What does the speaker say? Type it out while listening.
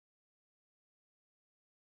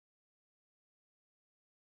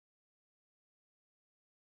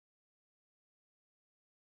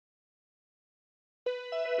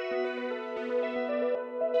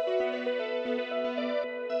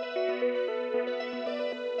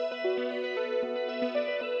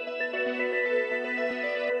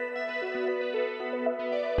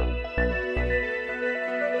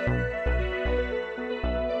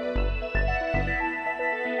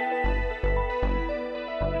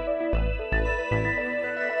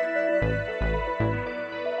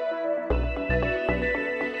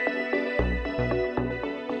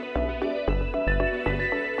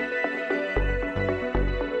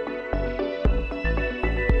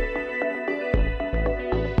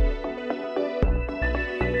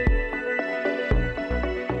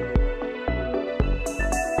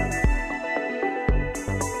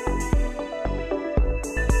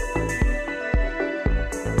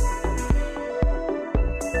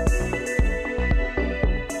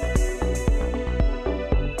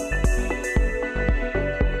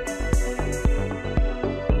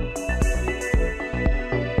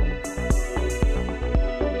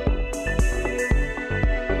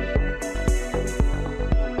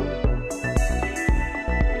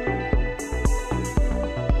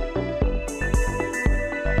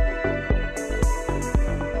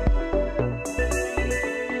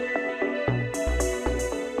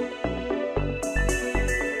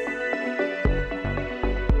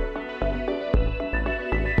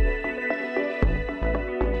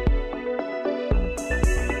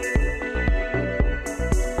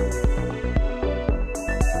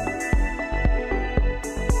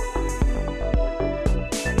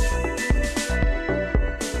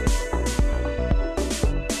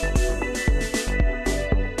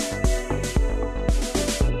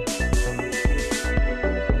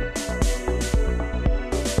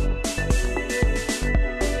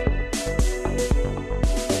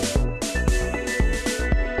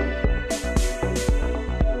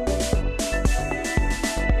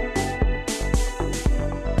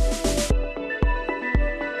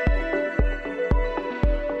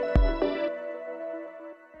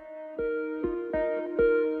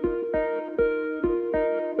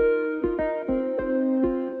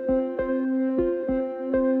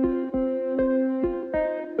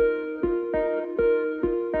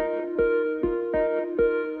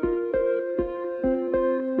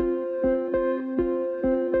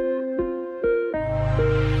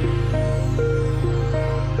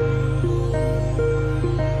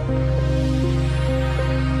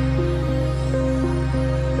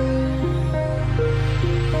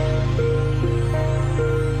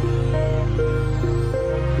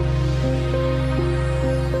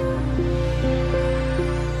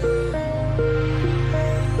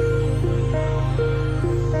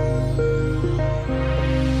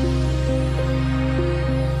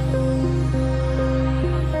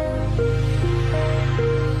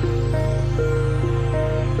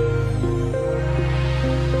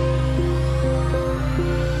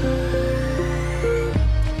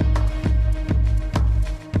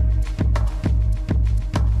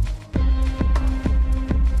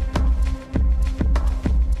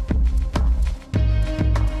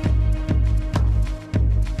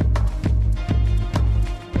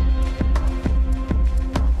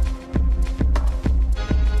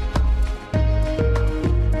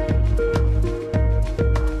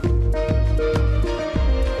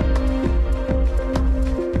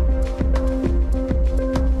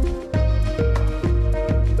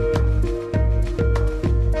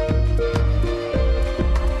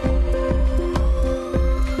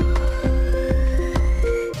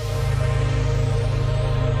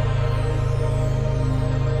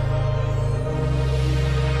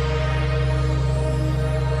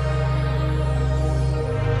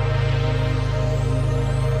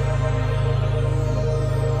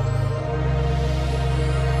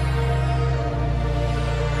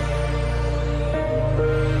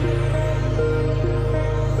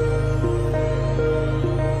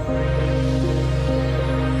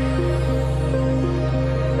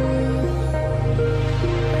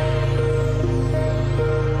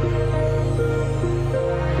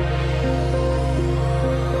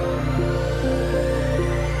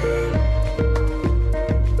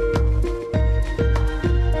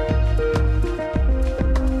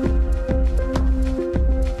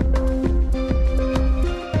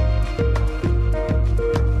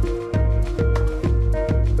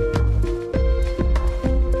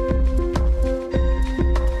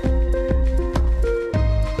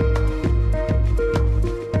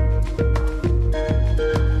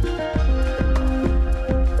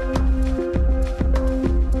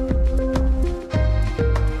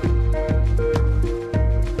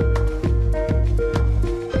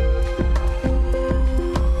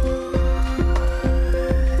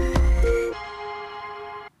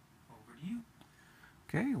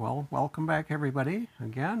Welcome back, everybody.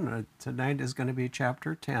 Again, tonight is going to be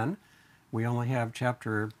Chapter 10. We only have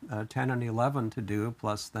Chapter 10 and 11 to do,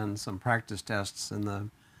 plus then some practice tests in the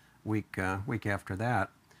week after that.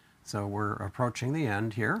 So we're approaching the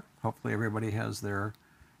end here. Hopefully everybody has their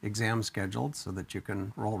exam scheduled so that you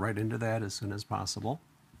can roll right into that as soon as possible.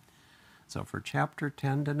 So for Chapter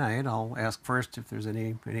 10 tonight, I'll ask first if there's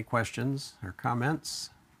any questions or comments.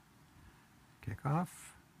 Kick off.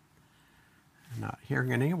 Not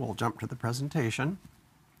hearing any, we'll jump to the presentation.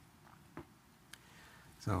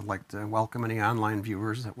 So I'd like to welcome any online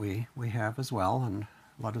viewers that we have as well, and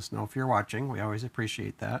let us know if you're watching. We always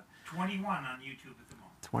appreciate that. 21 on YouTube at the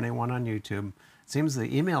moment. 21 on YouTube. It seems the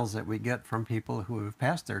emails that we get from people who have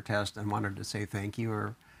passed their test and wanted to say thank you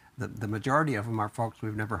are the majority of them are folks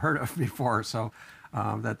we've never heard of before. So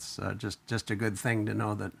that's just a good thing to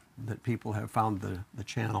know that people have found the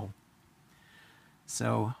channel.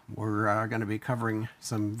 So we're going to be covering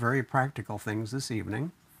some very practical things this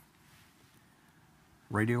evening.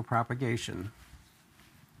 Radio propagation.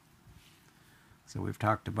 So we've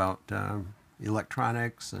talked about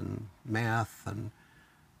electronics and math and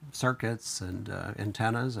circuits and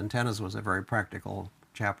antennas. Antennas was a very practical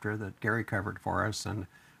chapter that Gary covered for us, and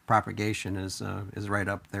propagation is right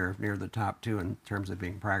up there near the top too in terms of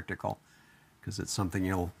being practical, because it's something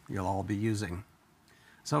you'll all be using.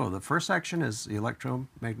 So the first section is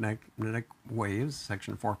electromagnetic waves,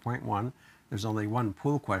 section 4.1. There's only one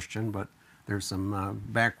pool question, but there's some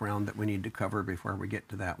background that we need to cover before we get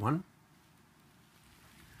to that one.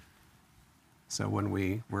 So when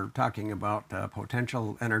we were talking about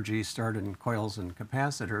potential energy stored in coils and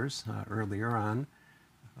capacitors earlier on,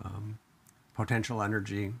 potential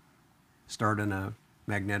energy stored in a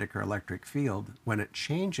magnetic or electric field, when it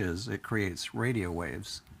changes, it creates radio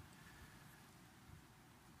waves.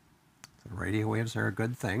 So radio waves are a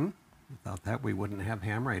good thing. Without that, we wouldn't have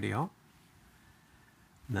ham radio.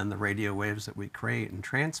 And then the radio waves that we create and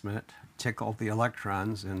transmit tickle the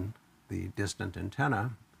electrons in the distant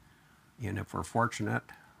antenna. And if we're fortunate,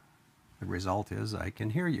 the result is I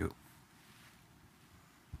can hear you.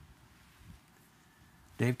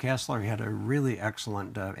 Dave Kessler had a really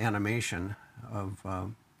excellent animation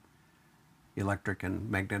of electric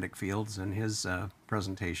and magnetic fields in his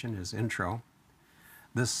presentation, his intro.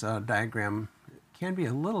 This diagram can be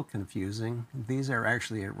a little confusing. These are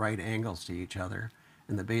actually at right angles to each other.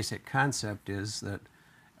 And the basic concept is that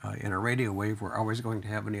in a radio wave, we're always going to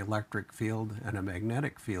have an electric field and a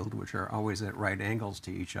magnetic field, which are always at right angles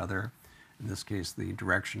to each other. In this case, the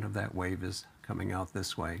direction of that wave is coming out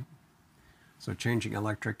this way. So changing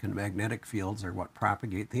electric and magnetic fields are what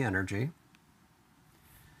propagate the energy.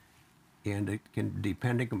 And it can,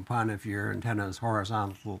 depending upon if your antenna is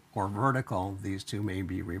horizontal or vertical, these two may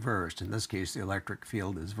be reversed. In this case, the electric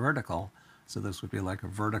field is vertical, so this would be like a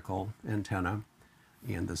vertical antenna,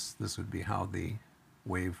 and this would be how the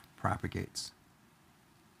wave propagates.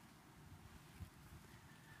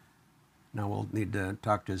 Now we'll need to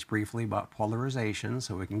talk just briefly about polarization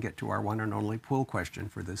so we can get to our one and only pool question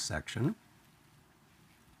for this section.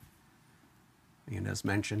 And as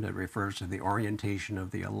mentioned, it refers to the orientation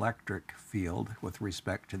of the electric field with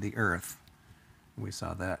respect to the Earth. We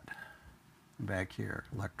saw that back here,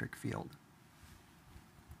 electric field.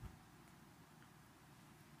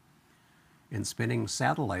 And spinning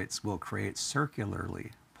satellites will create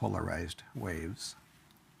circularly polarized waves,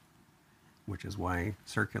 which is why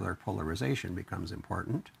circular polarization becomes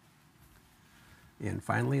important. And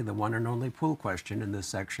finally, the one and only pool question in this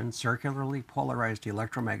section, circularly polarized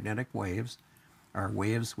electromagnetic waves are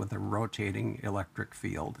waves with a rotating electric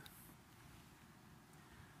field.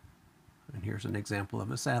 And here's an example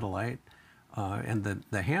of a satellite. And the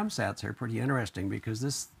hamsats are pretty interesting because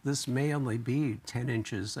this may only be 10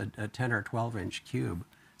 inches, a 10 or 12 inch cube.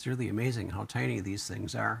 It's really amazing how tiny these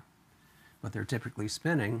things are, but they're typically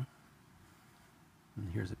spinning. And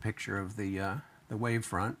here's a picture of the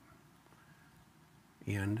wavefront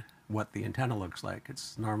and what the antenna looks like.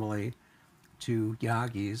 It's normally two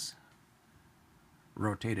Yagis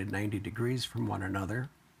rotated 90 degrees from one another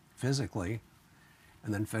physically,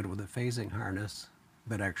 and then fed with a phasing harness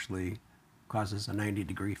that actually causes a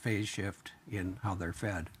 90-degree phase shift in how they're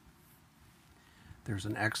fed. There's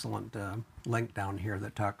an excellent link down here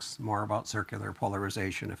that talks more about circular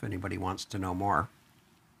polarization if anybody wants to know more.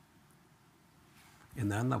 And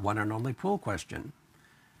then the one and only pool question.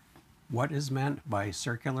 What is meant by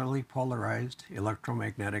circularly polarized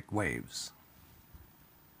electromagnetic waves?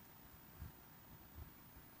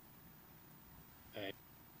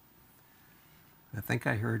 I think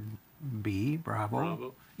I heard B,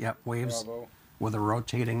 Bravo. Yep, waves Bravo. With a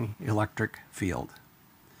rotating electric field.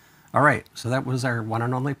 All right, so that was our one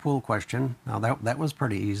and only pool question. Now that was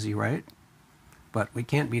pretty easy, right? But we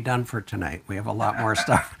can't be done for tonight. We have a lot more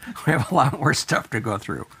stuff. We have a lot more stuff to go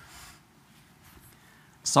through.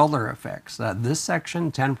 Solar effects. This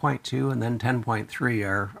section, 10.2 and then 10.3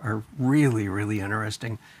 are really, really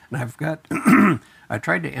interesting. And I've got, I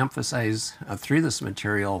tried to emphasize through this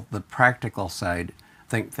material the practical side,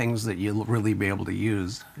 things that you'll really be able to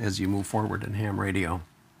use as you move forward in ham radio.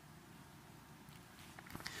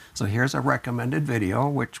 So here's a recommended video,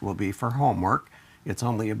 which will be for homework. It's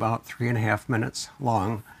only about 3.5 minutes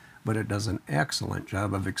long, but it does an excellent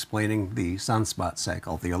job of explaining the sunspot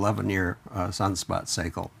cycle, the 11-year sunspot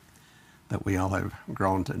cycle that we all have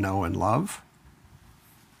grown to know and love.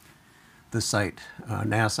 the site.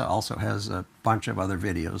 NASA also has a bunch of other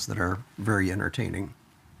videos that are very entertaining.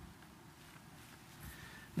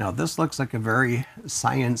 Now this looks like a very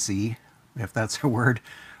science-y, if that's a word,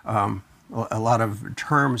 a lot of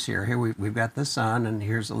terms here. Here we've got the sun, and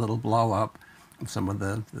here's a little blow up of some of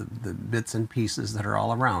the bits and pieces that are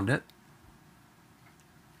all around it.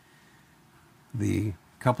 The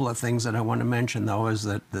couple of things that I want to mention, though, is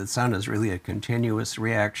that the sun is really a continuous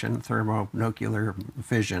reaction, thermonuclear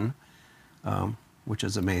fission, which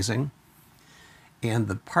is amazing. And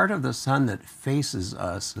the part of the sun that faces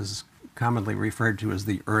us is commonly referred to as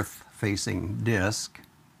the Earth-facing disk.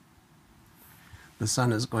 The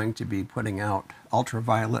sun is going to be putting out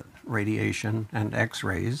ultraviolet radiation and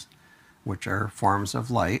X-rays, which are forms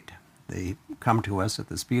of light. They come to us at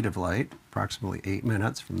the speed of light, approximately 8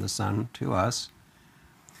 minutes from the sun to us.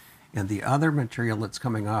 And the other material that's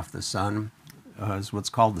coming off the sun is what's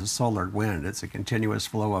called the solar wind. It's a continuous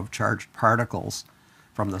flow of charged particles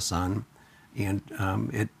from the sun, and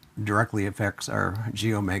it directly affects our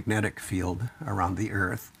geomagnetic field around the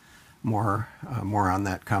Earth. More on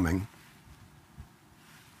that coming.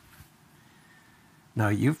 Now,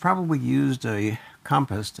 you've probably used a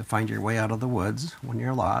compass to find your way out of the woods when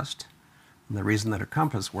you're lost. And the reason that a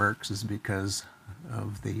compass works is because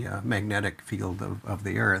of the magnetic field of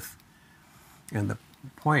the Earth. And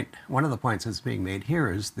one of the points that's being made here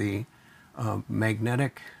is the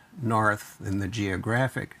magnetic north and the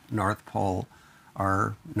geographic North Pole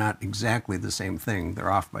are not exactly the same thing.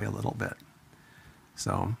 They're off by a little bit.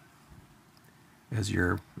 So, as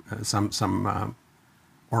some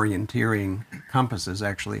orienteering compasses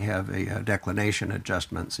actually have a declination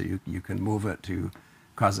adjustment, so you can move it to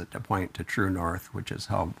cause it to point to true north, which is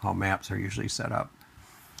how maps are usually set up.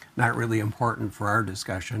 Not really important for our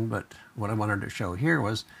discussion, but what I wanted to show here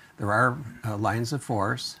was there are lines of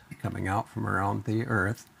force coming out from around the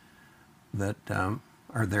Earth that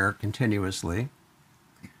are there continuously,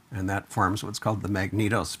 and that forms what's called the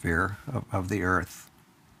magnetosphere of the Earth.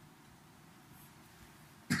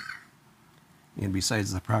 And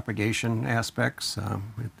besides the propagation aspects,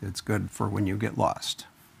 it's good for when you get lost,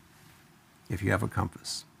 if you have a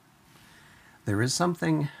compass. There is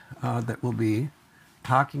something that we'll be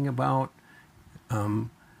talking about.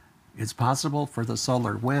 It's possible for the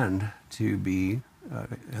solar wind to be,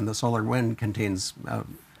 and the solar wind contains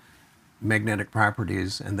magnetic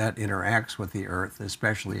properties, and that interacts with the Earth,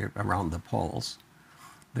 especially around the poles.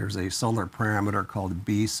 There's a solar parameter called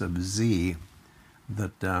B sub z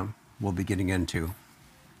that we'll be getting into.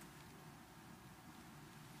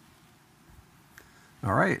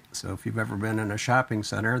 All right, so if you've ever been in a shopping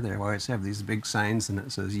center, they always have these big signs and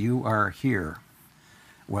it says, "You are here."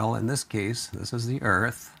 Well, in this case, this is the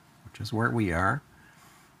Earth, which is where we are,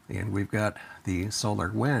 and we've got the solar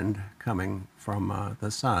wind coming from the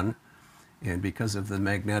sun, and because of the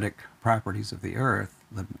magnetic properties of the Earth,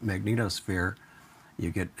 the magnetosphere, you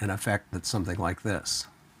get an effect that's something like this.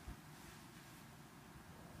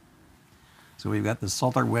 So we've got the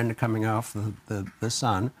solar wind coming off the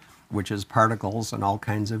sun, which is particles and all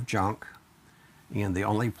kinds of junk. And the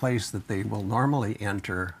only place that they will normally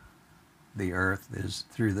enter the Earth is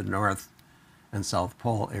through the North and South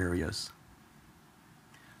Pole areas.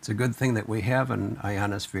 It's a good thing that we have an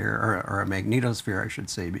ionosphere, or a magnetosphere, I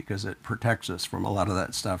should say, because it protects us from a lot of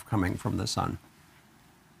that stuff coming from the sun.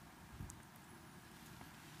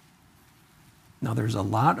 Now, there's a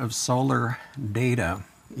lot of solar data,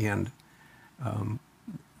 and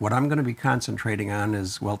what I'm going to be concentrating on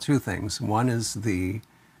is, well, two things. One is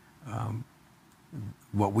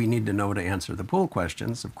what we need to know to answer the pool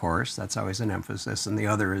questions, of course. That's always an emphasis. And the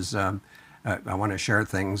other is I want to share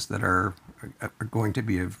things that are going to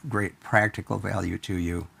be of great practical value to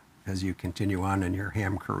you as you continue on in your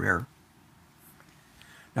ham career.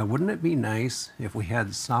 Now, wouldn't it be nice if we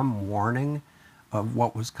had some warning of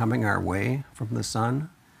what was coming our way from the sun?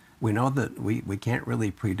 We know that we can't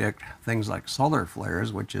really predict things like solar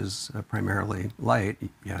flares, which is primarily light,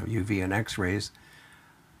 UV and X-rays,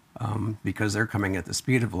 because they're coming at the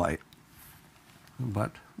speed of light.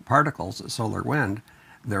 But particles, solar wind,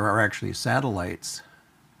 there are actually satellites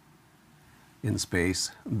in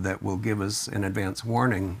space that will give us an advance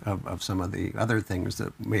warning of some of the other things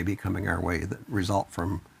that may be coming our way that result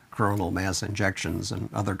from coronal mass injections and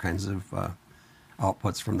other kinds of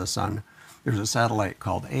outputs from the sun. There's a satellite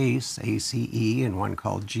called ACE, ACE, and one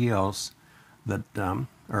called GEOS that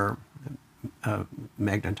are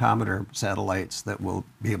magnetometer satellites that will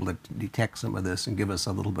be able to detect some of this and give us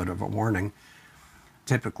a little bit of a warning.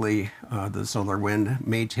 Typically, the solar wind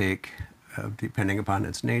may take, depending upon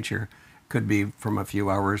its nature, could be from a few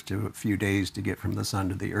hours to a few days to get from the sun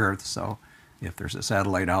to the Earth. So If there's a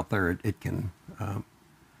satellite out there, it can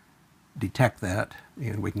detect that,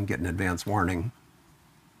 and we can get an advance warning.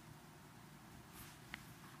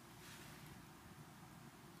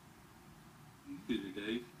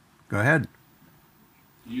 Dave, Go ahead.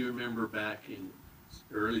 do you remember back in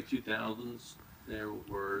early 2000s, there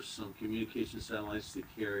were some communication satellites that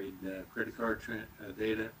carried credit card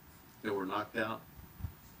data that were knocked out?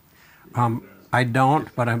 I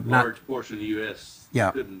don't, but I'm a not. large portion of the U.S.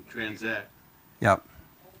 Yeah. couldn't transact. Yep.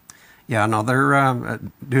 Yeah, no, they're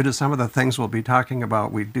due to some of the things we'll be talking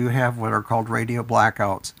about, we do have what are called radio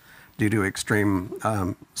blackouts due to extreme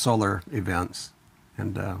solar events,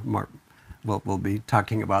 and we'll be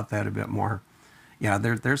talking about that a bit more. Yeah,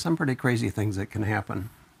 there's some pretty crazy things that can happen.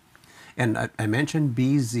 And I mentioned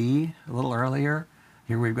BZ a little earlier.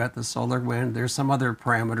 Here we've got the solar wind. There's some other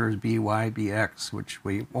parameters, BY, BX, which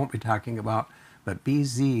we won't be talking about. But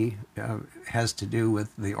BZ has to do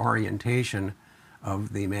with the orientation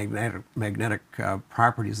of the magnetic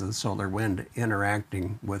properties of the solar wind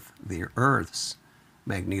interacting with the Earth's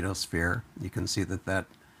magnetosphere. You can see that that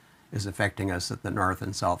is affecting us at the north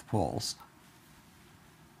and south poles.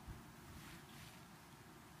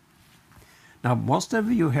 Now, most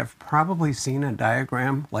of you have probably seen a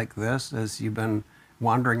diagram like this as you've been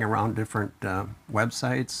wandering around different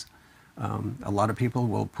websites. A lot of people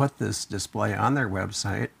will put this display on their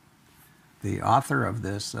website. The author of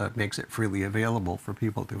this makes it freely available for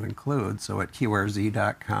people to include. So at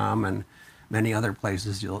qrz.com and many other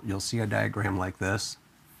places, you'll see a diagram like this.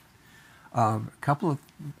 A couple of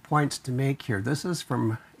points to make here. This is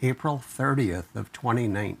from April 30th of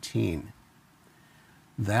 2019.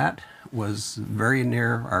 That was very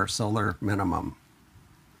near our solar minimum.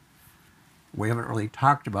 We haven't really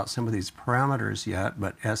talked about some of these parameters yet,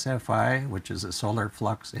 but SFI, which is a solar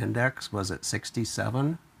flux index, was at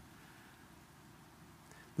 67.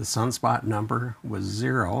 The sunspot number was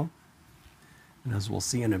 0. And as we'll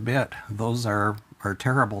see in a bit, those are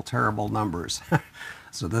terrible, terrible numbers.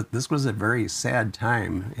 So this was a very sad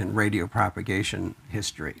time in radio propagation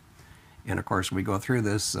history. And of course, we go through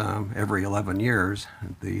this every 11 years,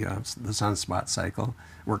 the sunspot cycle.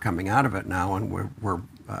 We're coming out of it now, and we're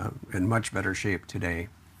in much better shape today.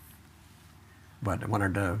 But I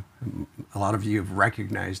wanted to, a lot of you have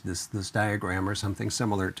recognized this diagram or something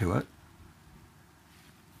similar to it.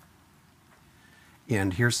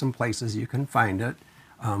 And here's some places you can find it.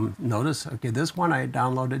 Notice, okay, this one I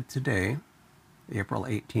downloaded today, April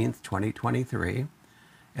 18th, 2023.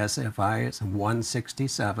 SFI is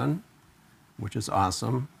 167. Which is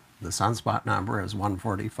awesome. The sunspot number is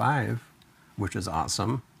 145, which is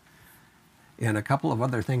awesome. And a couple of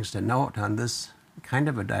other things to note on this kind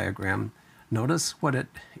of a diagram. Notice what it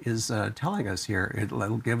is telling us here.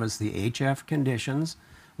 It'll give us the HF conditions,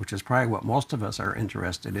 which is probably what most of us are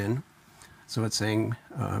interested in. So it's saying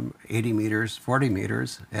 80 meters, 40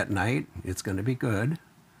 meters at night, it's going to be good.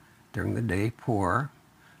 During the day, poor.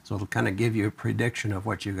 So it'll kind of give you a prediction of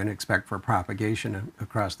what you're going to expect for propagation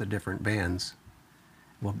across the different bands.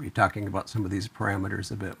 We'll be talking about some of these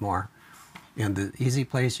parameters a bit more. And the easy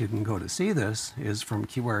place you can go to see this is from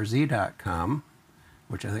qrz.com,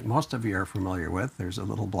 which I think most of you are familiar with. There's a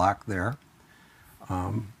little block there.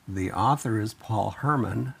 The author is Paul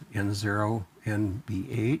Herman,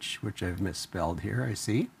 N0NBH, which I've misspelled here, I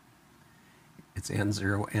see. It's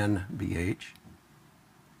N0NBH.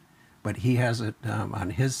 But he has it on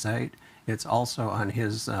his site. It's also on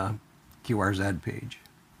his QRZ page.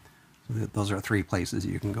 So those are 3 places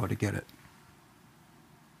you can go to get it.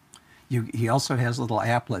 He also has little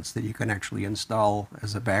applets that you can actually install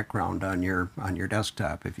as a background on your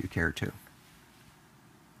desktop if you care to.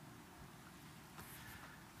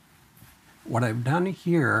 What I've done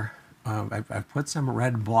here, I've put some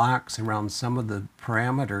red blocks around some of the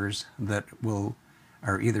parameters that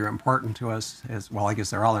are either important to us as, well, I guess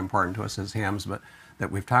they're all important to us as hams, but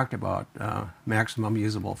that we've talked about. Maximum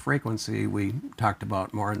usable frequency, we talked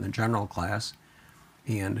about more in the general class.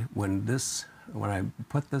 And when I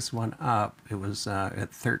put this one up, it was at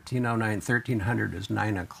 1309, 1300 is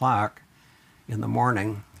 9 o'clock in the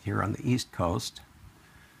morning here on the East Coast.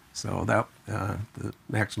 So that the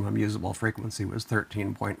maximum usable frequency was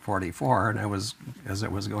 13.44, and as I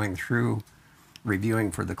was going through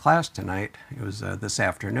reviewing for the class tonight, it was this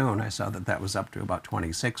afternoon, I saw that was up to about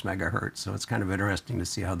 26 megahertz. So it's kind of interesting to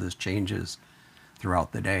see how this changes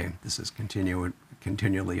throughout the day. This is continually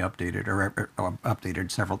updated, or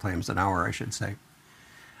updated several times an hour, I should say.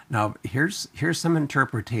 Now, here's some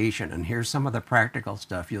interpretation, and here's some of the practical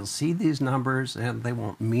stuff. You'll see these numbers, and they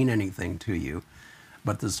won't mean anything to you.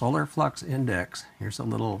 But the solar flux index, here's a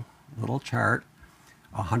little chart,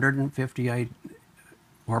 150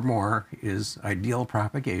 or more is ideal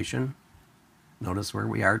propagation. Notice where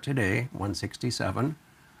we are today, 167.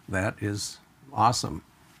 That is awesome.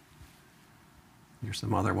 Here's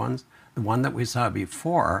some other ones. The one that we saw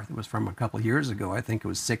before, that was from a couple years ago, I think it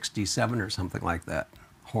was 67 or something like that.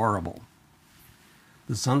 Horrible.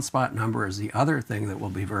 The sunspot number is the other thing that will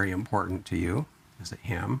be very important to you. Is a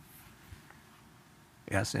HAM.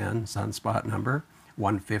 SN, sunspot number,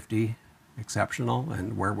 150, exceptional,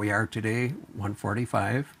 and where we are today,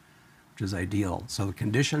 145, which is ideal. So the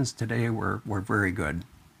conditions today were very good,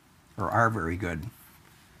 or are very good.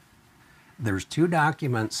 There's two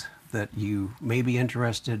documents that you may be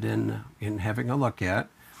interested in having a look at,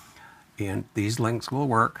 and these links will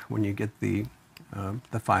work when you get the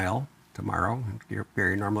file tomorrow.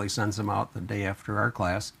 Gary normally sends them out the day after our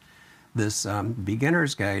class. This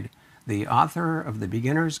beginner's guide, the author of the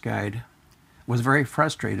beginner's guide was very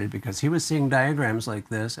frustrated because he was seeing diagrams like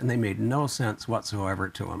this and they made no sense whatsoever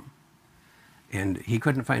to him. And he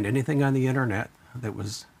couldn't find anything on the internet that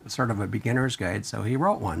was sort of a beginner's guide, so he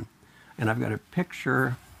wrote one. And I've got a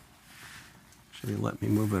picture, actually let me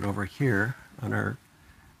move it over here on our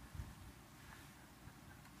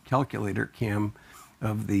calculator cam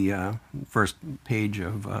of the first page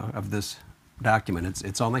of this document.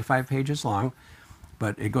 It's only 5 pages long,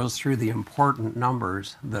 but it goes through the important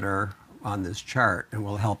numbers that are on this chart and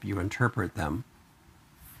will help you interpret them.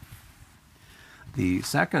 The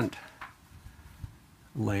second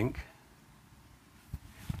link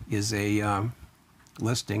is a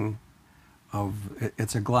listing of,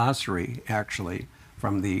 it's a glossary actually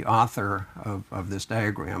from the author of this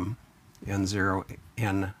diagram,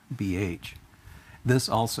 N0NBH. This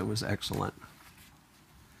also is excellent.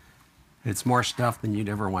 It's more stuff than you'd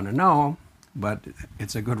ever want to know, but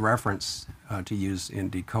it's a good reference to use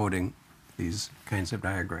in decoding these kinds of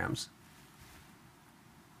diagrams.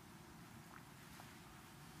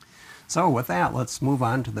 So with that, let's move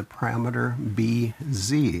on to the parameter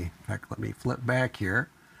BZ. In fact, let me flip back here.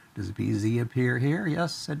 Does BZ appear here?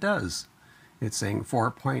 Yes, it does. It's saying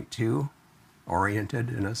 4.2, oriented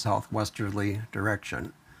in a southwesterly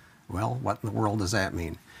direction. Well, what in the world does that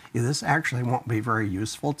mean? This actually won't be very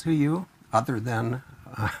useful to you, other than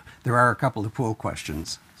there are a couple of pool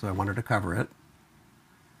questions, so I wanted to cover it.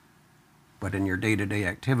 But in your day-to-day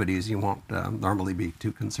activities, you won't normally be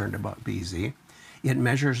too concerned about BZ. It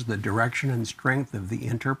measures the direction and strength of the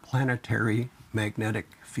interplanetary magnetic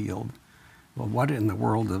field. Well, what in the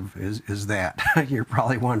world is that? You're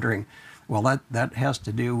probably wondering. Well, that has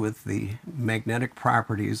to do with the magnetic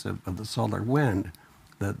properties of the solar wind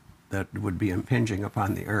that would be impinging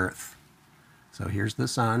upon the Earth. So here's the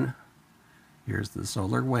sun. Here's the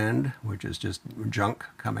solar wind, which is just junk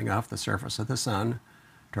coming off the surface of the sun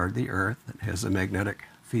toward the Earth. It has a magnetic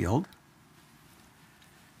field.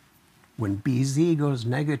 When BZ goes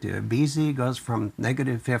negative, BZ goes from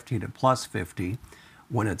negative 50 to plus 50.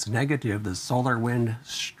 When it's negative, the solar wind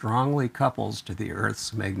strongly couples to the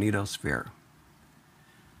Earth's magnetosphere.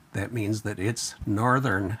 That means that its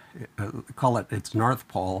northern, call it its north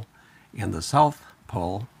pole, and the south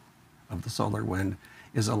pole of the solar wind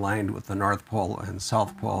is aligned with the north pole and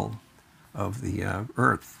south pole of the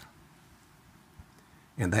Earth.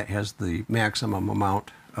 And that has the maximum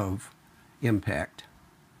amount of impact.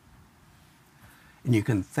 And you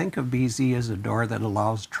can think of BZ as a door that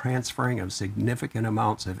allows transferring of significant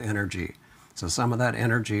amounts of energy. So some of that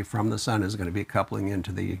energy from the sun is going to be coupling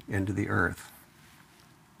into the Earth,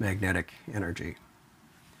 magnetic energy.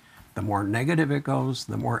 The more negative it goes,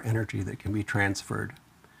 the more energy that can be transferred,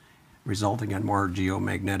 resulting in more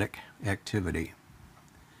geomagnetic activity.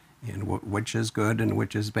 And which is good and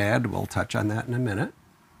which is bad, we'll touch on that in a minute.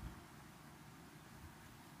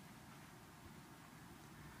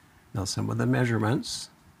 Now some of the measurements.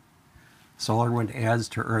 Solar wind adds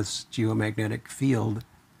to Earth's geomagnetic field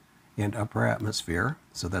and upper atmosphere.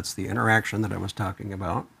 So that's the interaction that I was talking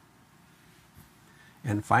about.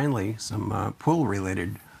 And finally, some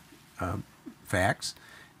pool-related facts.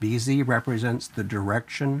 BZ represents the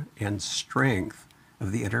direction and strength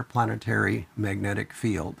of the interplanetary magnetic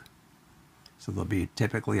field. So there'll be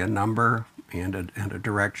typically a number and a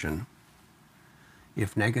direction.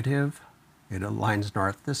 If negative, it aligns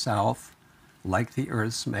north to south, like the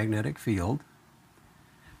Earth's magnetic field.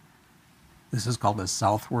 This is called a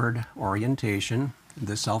southward orientation.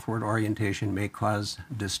 This southward orientation may cause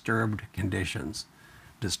disturbed conditions.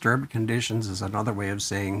 Disturbed conditions is another way of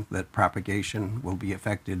saying that propagation will be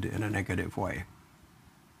affected in a negative way.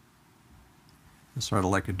 It's sort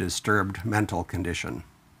of like a disturbed mental condition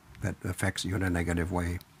that affects you in a negative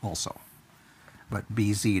way also. But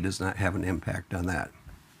BZ does not have an impact on that.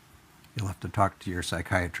 You'll have to talk to your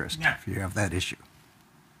psychiatrist if you have that issue.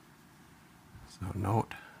 So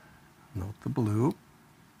note the blue.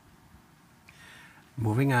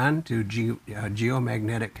 Moving on to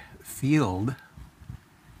geomagnetic field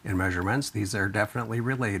and measurements. These are definitely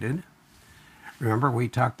related. Remember we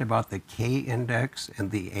talked about the K index and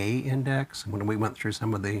the A index when we went through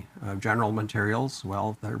some of the general materials.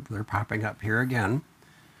 Well, they're popping up here again.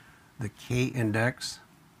 The K index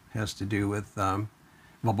has to do with, well,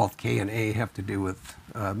 both K and A have to do with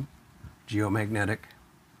geomagnetic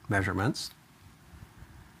measurements.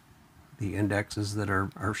 The indexes that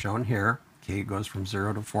are shown here, K goes from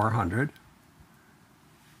 0 to 400.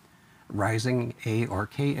 Rising A or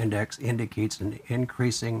K index indicates an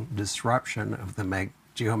increasing disruption of the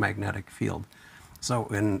geomagnetic field. So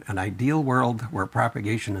in an ideal world where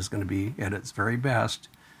propagation is going to be at its very best,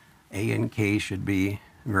 A and K should be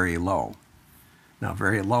very low. Now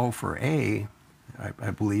very low for A,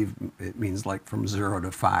 I believe it means like from 0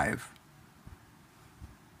 to 5.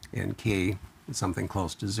 And K is something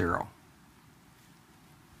close to 0.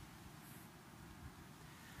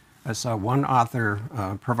 I saw one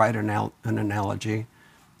author provide an analogy.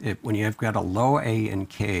 When you've got a low A and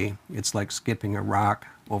K, it's like skipping a rock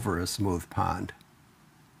over a smooth pond.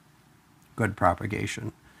 Good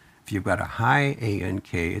propagation. If you've got a high A and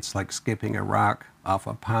K, it's like skipping a rock off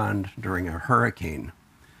a pond during a hurricane.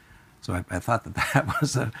 So I thought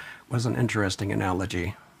that was an interesting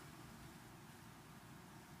analogy.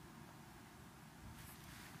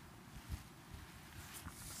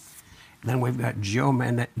 Then we've got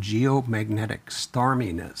geomagnetic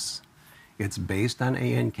storminess. It's based on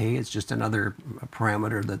A and K. It's just another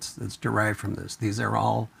parameter that's derived from this. These are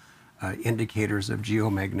all indicators of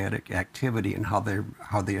geomagnetic activity and how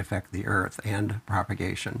they affect the Earth and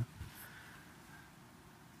propagation.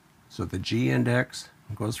 So the G index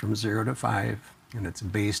goes from 0 to 5, and it's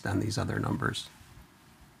based on these other numbers.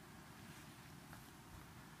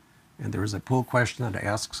 And there was a pool question that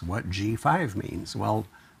asks what G5 means. Well,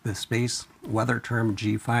 the space weather term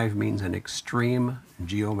G5 means an extreme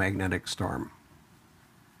geomagnetic storm,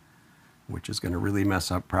 which is going to really mess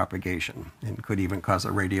up propagation and could even cause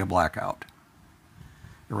a radio blackout.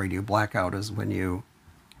 A radio blackout is when you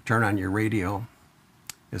turn on your radio,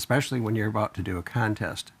 especially when you're about to do a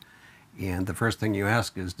contest, and the first thing you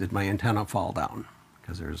ask is, did my antenna fall down?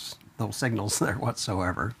 Because there's no signals there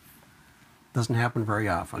whatsoever. Doesn't happen very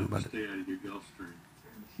often, but stay out of your Gulf Stream.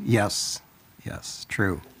 Yes. Yes,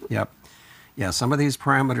 true. Yep. Yeah, some of these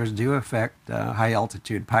parameters do affect high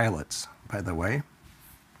altitude pilots, by the way.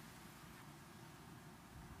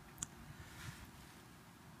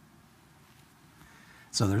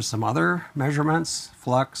 So there's some other measurements,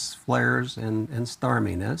 flux, flares, and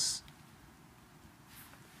storminess.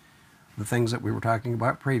 The things that we were talking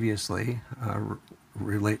about previously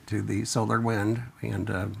relate to the solar wind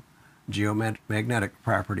and geomagnetic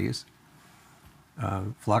properties.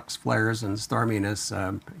 Flux, flares, and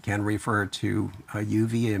storminess can refer to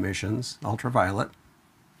UV emissions, ultraviolet,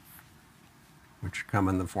 which come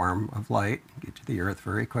in the form of light, get to the Earth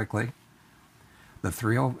very quickly.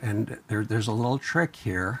 And there's a little trick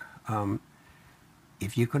here.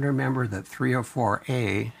 If you can remember that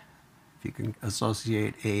 304A, if you can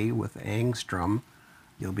associate A with angstrom,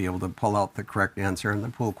 you'll be able to pull out the correct answer in the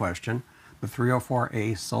pool question. The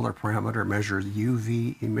 304A solar parameter measures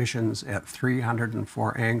UV emissions at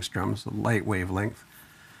 304 angstroms, the light wavelength,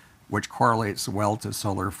 which correlates well to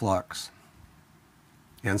solar flux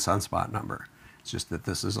and sunspot number. It's just that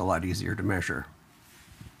this is a lot easier to measure.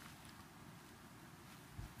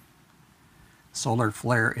 Solar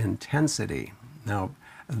flare intensity. Now,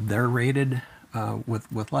 they're rated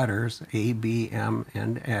with letters A, B, M,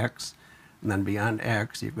 and X. And then beyond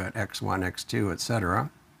X, you've got X1, X2, etc.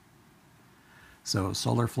 So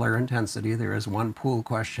solar flare intensity, there is one pool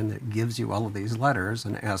question that gives you all of these letters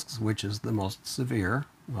and asks which is the most severe.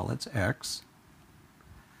 Well, it's X.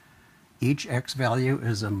 Each X value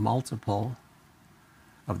is a multiple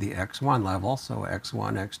of the X1 level, so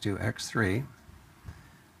X1, X2, X3.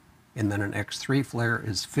 And then an X3 flare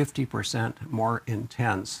is 50% more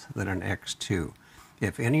intense than an X2.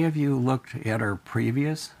 If any of you looked at our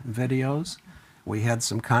previous videos, we had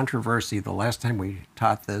some controversy the last time we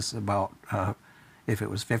taught this about if it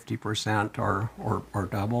was 50% or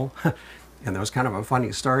double. And there was kind of a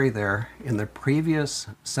funny story there. In the previous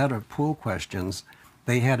set of pool questions,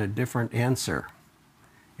 they had a different answer.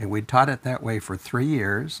 And we taught it that way for 3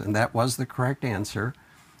 years, and that was the correct answer.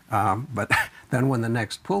 But then when the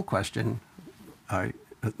next pool question,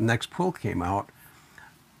 next pool came out,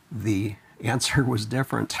 the answer was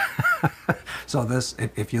different. So this,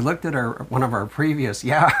 if you looked at one of our previous,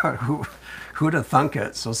 who'd have thunk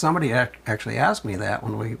it? So somebody actually asked me that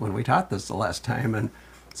when we taught this the last time, and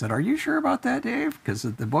I said, are you sure about that, Dave? Because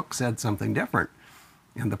the book said something different.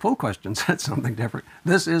 And the poll question said something different.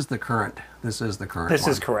 This is the current. This is the current This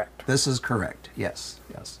one. is correct. This is correct. Yes,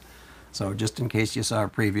 yes. So just in case you saw a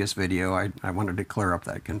previous video, I wanted to clear up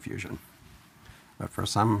that confusion. But for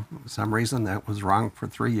some reason, that was wrong for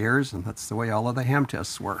 3 years, and that's the way all of the ham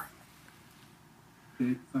tests were.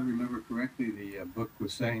 If I remember correctly, the book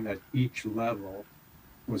was saying that each level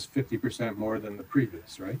was 50% more than the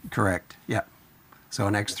previous, right? Correct. Yeah. So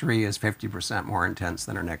an X3 is 50% more intense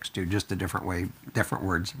than an X2, just a different way, different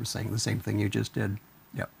words for saying the same thing you just did.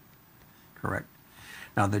 Yep. Correct.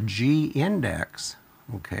 Now the G index,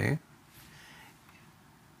 okay,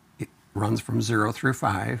 it runs from 0 through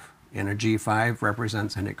 5, and a G5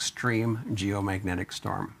 represents an extreme geomagnetic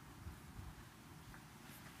storm.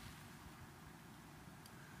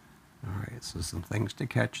 All right, so some things to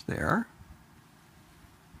catch there.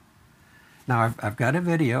 Now, I've got a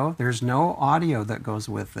video. There's no audio that goes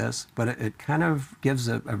with this, but it kind of gives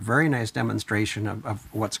a very nice demonstration of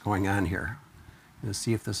what's going on here. Let's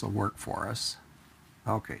see if this will work for us.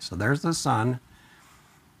 Okay, so there's the sun,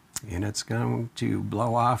 and it's going to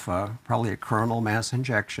blow off probably a coronal mass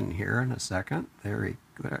injection here in a second. There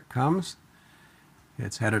it comes.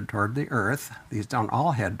 It's headed toward the Earth. These don't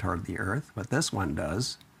all head toward the Earth, but this one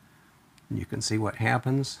does. And you can see what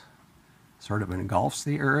happens. Sort of engulfs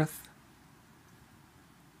the Earth.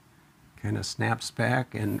 Kind of snaps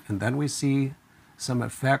back, and then we see some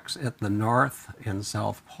effects at the North and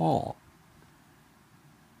South Pole.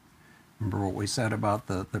 Remember what we said about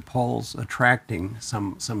the poles attracting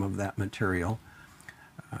some of that material.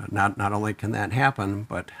 Not only can that happen,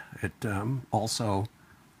 but it also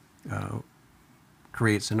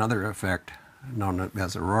creates another effect known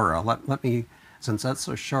as aurora. Let me, since that's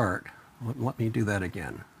so short, let me do that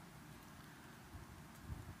again.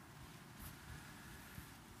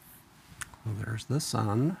 So there's the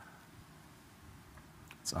sun.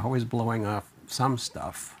 It's always blowing off some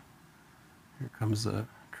stuff. Here comes a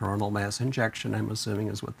coronal mass injection, I'm assuming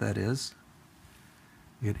is what that is.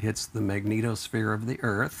 It hits the magnetosphere of the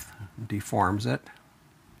Earth, deforms it.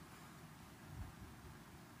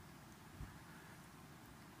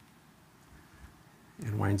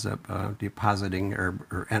 It winds up depositing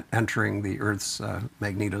or entering the Earth's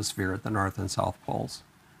magnetosphere at the North and South poles.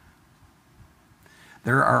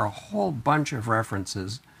 There are a whole bunch of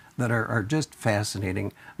references that are just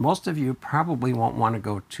fascinating. Most of you probably won't want to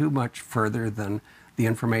go too much further than the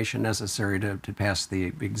information necessary to pass the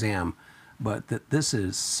exam, but this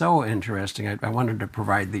is so interesting. I wanted to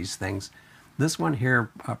provide these things. This one here,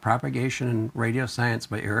 Propagation in Radio Science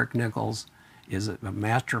by Eric Nichols, is a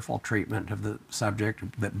masterful treatment of the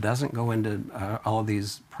subject that doesn't go into all of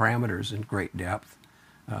these parameters in great depth,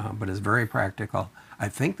 but is very practical. I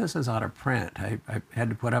think this is out of print. I had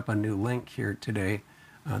to put up a new link here today.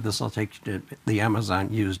 This will take you to the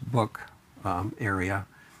Amazon used book area,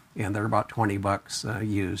 and they're about 20 bucks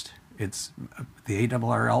used. It's the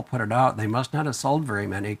ARRL put it out. They must not have sold very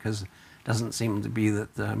many because it doesn't seem to be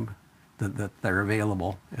that that they're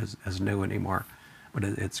available as new anymore. But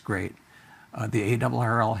it's great. The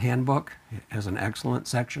ARRL handbook has an excellent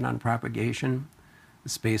section on propagation.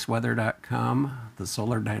 Spaceweather.com, the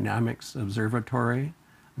Solar Dynamics Observatory.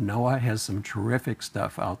 NOAA has some terrific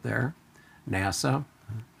stuff out there. NASA,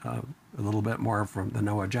 a little bit more from the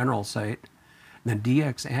NOAA General site. And then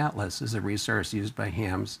DX Atlas is a resource used by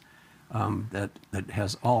hams that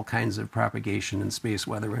has all kinds of propagation and space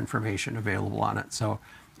weather information available on it. So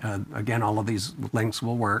again, all of these links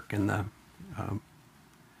will work in the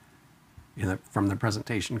from the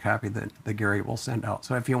presentation copy that Gary will send out.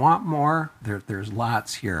 So if you want more, there's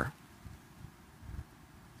lots here.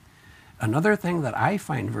 Another thing that I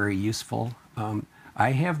find very useful,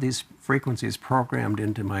 I have these frequencies programmed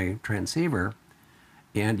into my transceiver,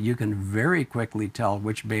 and you can very quickly tell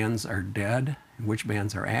which bands are dead and which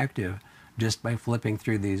bands are active just by flipping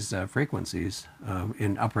through these frequencies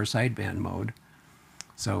in upper sideband mode.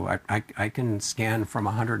 So I can scan from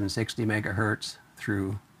 160 megahertz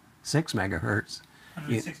through 6 megahertz.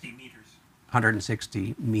 160 meters.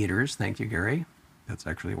 160 meters, thank you, Gary. That's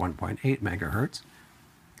actually 1.8 megahertz.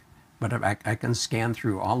 But I can scan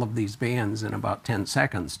through all of these bands in about 10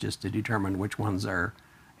 seconds just to determine which ones are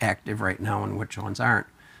active right now and which ones aren't.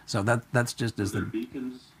 So that's just as Are there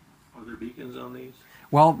beacons on these?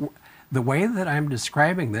 Well, the way that I'm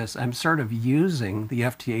describing this, I'm sort of using the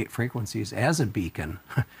FT8 frequencies as a beacon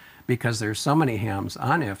because there's so many hams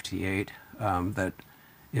on FT8 that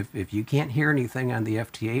if you can't hear anything on the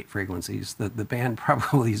FT8 frequencies, the band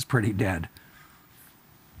probably is pretty dead.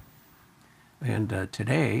 And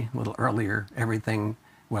today, a little earlier, everything,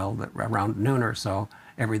 well, around noon or so,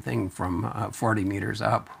 everything from 40 meters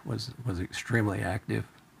up was extremely active.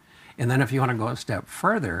 And then if you want to go a step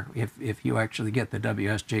further, if you actually get the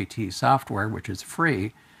WSJT software, which is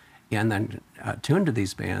free, and then tuned to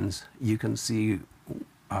these bands, you can see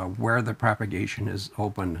where the propagation is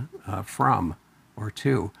open from or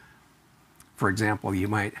to. For example, you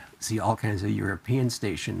might see all kinds of European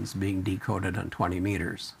stations being decoded on 20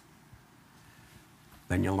 meters.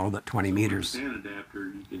 Then you'll know that 20 meters. Pan adapter,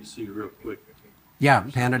 you can see real quick. Yeah,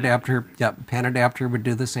 pan adapter. Yep, pan adapter would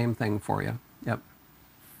do the same thing for you. Yep.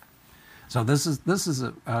 So this is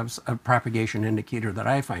a propagation indicator that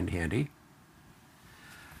I find handy.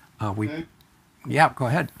 Okay. Yeah, go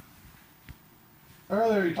ahead.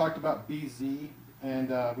 Earlier you talked about BZ, and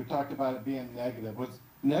we talked about it being negative. Was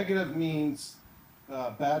negative means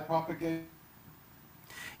bad propagation?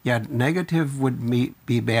 Yeah, negative would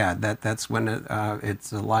be bad. That's when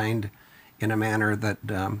it's aligned in a manner that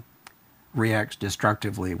reacts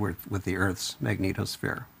destructively with the Earth's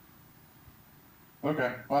magnetosphere.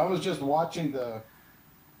 Okay. Well, I was just watching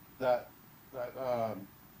that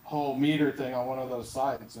whole meter thing on one of those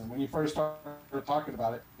sites, and when you first started talking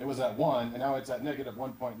about it, it was at 1, and now it's at negative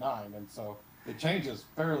 1.9, and so it changes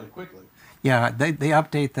fairly quickly. Yeah, they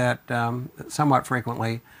update that somewhat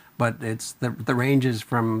frequently, but it's the range is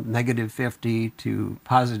from negative 50 to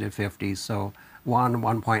positive 50. So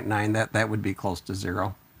 1.9, that would be close to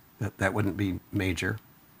 0. That wouldn't be major.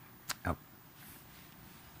 Yep.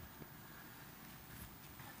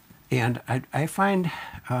 And I find,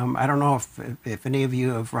 I don't know if any of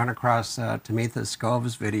you have run across Tamitha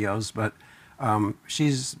Scove's videos, but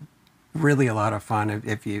she's really a lot of fun.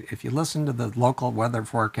 If you listen to the local weather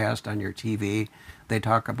forecast on your TV, they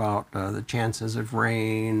talk about the chances of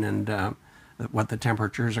rain and what the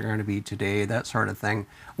temperatures are going to be today, that sort of thing.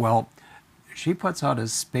 Well, she puts out a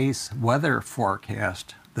space weather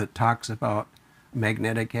forecast that talks about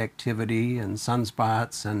magnetic activity and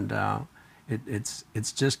sunspots, and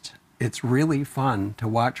it's really fun to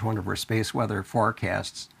watch one of her space weather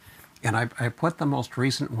forecasts. And I put the most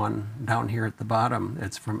recent one down here at the bottom.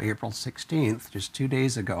 It's from April 16th, just 2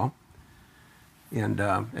 days ago. And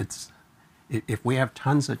if we have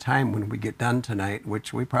tons of time when we get done tonight,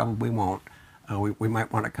 which we probably won't, we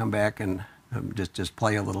might want to come back and just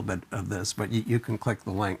play a little bit of this. But you can click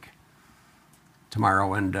the link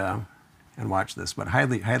tomorrow and watch this. But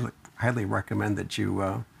highly recommend that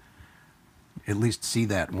you at least see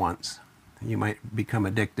that once. You might become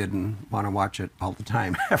addicted and want to watch it all the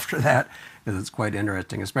time after that, because it's quite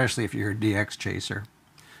interesting, especially if you're a DX chaser.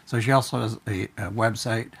 So she also has a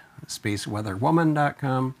website,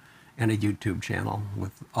 spaceweatherwoman.com, and a YouTube channel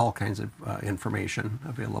with all kinds of information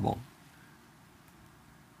available.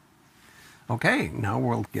 Okay, now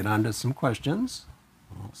we'll get on to some questions.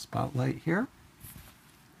 I'll spotlight here.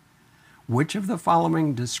 Which of the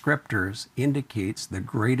following descriptors indicates the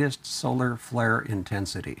greatest solar flare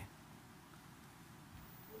intensity?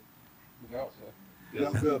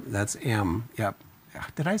 That's M. Yep.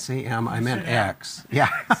 Did I say M? I meant X. Yeah.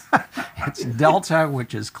 It's delta,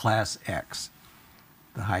 which is class X,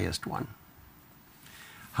 the highest one.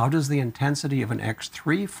 How does the intensity of an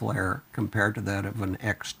X3 flare compare to that of an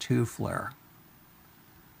X2 flare?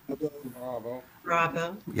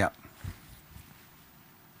 Bravo. Yep.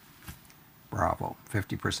 Bravo,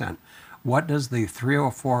 50%. What does the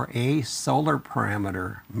 304A solar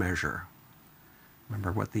parameter measure?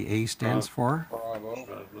 Remember what the A stands for?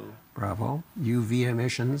 Bravo. UV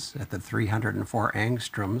emissions at the 304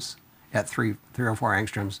 angstroms, at 304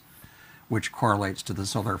 angstroms, which correlates to the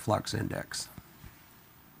solar flux index.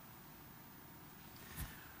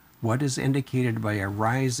 What is indicated by a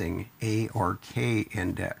rising A or K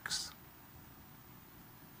index?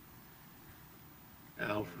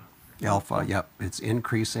 Alpha. Alpha, yep. It's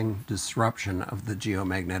increasing disruption of the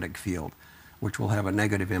geomagnetic field, which will have a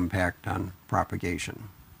negative impact on propagation.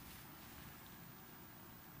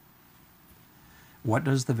 What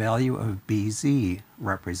does the value of BZ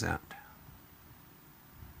represent?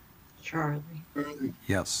 Charlie.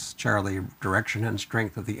 Yes, Charlie, direction and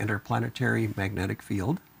strength of the interplanetary magnetic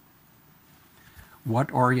field.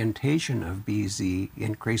 What orientation of BZ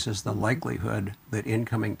increases the likelihood that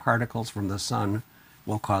incoming particles from the sun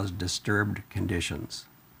will cause disturbed conditions?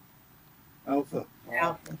 Alpha.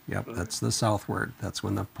 Yep, that's the southward. That's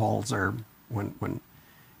when the poles are, when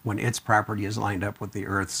its property is lined up with the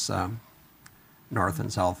Earth's north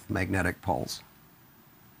and south magnetic poles.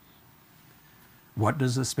 What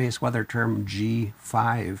does the space weather term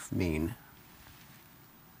G5 mean?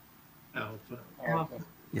 Alpha.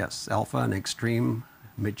 Yes, alpha, an extreme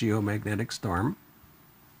geomagnetic storm.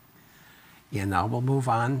 And now we'll move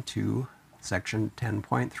on to section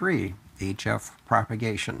 10.3, HF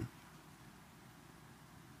propagation.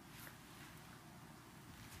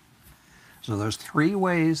 So there's three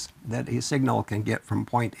ways that a signal can get from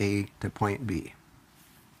point A to point B.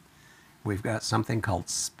 We've got something called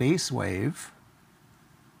space wave,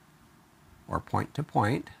 or point to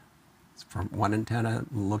point. It's from one antenna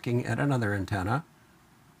looking at another antenna.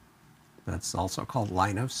 That's also called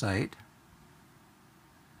line of sight.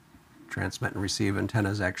 Transmit and receive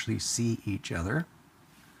antennas actually see each other.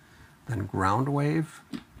 Then ground wave,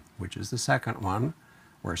 which is the second one,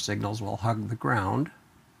 where signals will hug the ground,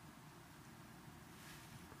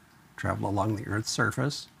 travel along the Earth's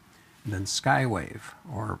surface. And then sky wave,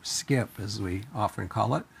 or skip as we often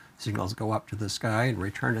call it. Signals go up to the sky and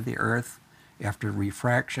return to the Earth after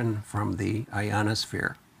refraction from the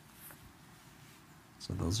ionosphere.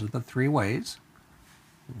 So those are the three ways.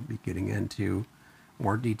 We'll be getting into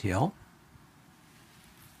more detail.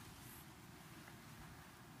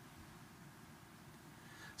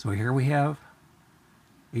 So here we have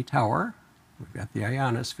a tower. We've got the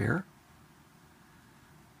ionosphere.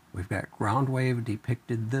 We've got ground wave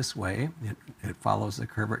depicted this way. It follows the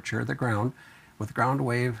curvature of the ground. With ground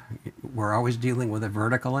wave, we're always dealing with a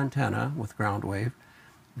vertical antenna with ground wave.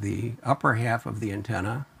 The upper half of the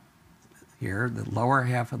antenna here, the lower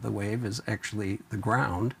half of the wave is actually the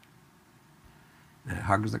ground. And it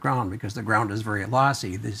hugs the ground because the ground is very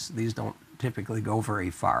lossy. These don't typically go very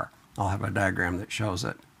far. I'll have a diagram that shows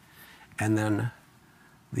it. And then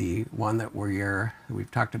the one that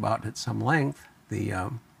we've talked about at some length, the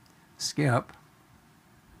skip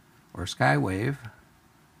or sky wave,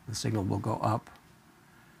 the signal will go up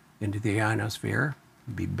into the ionosphere,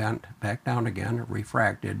 be bent back down again,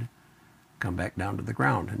 refracted, come back down to the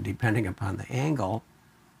ground. And depending upon the angle,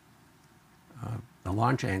 the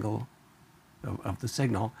launch angle of the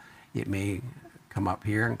signal, it may come up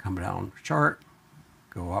here and come down short,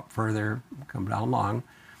 go up further, come down long.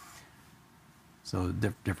 So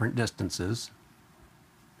different distances.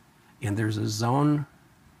 And there's a zone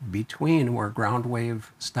between where ground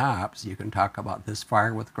wave stops. You can talk about this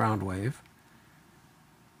far with ground wave,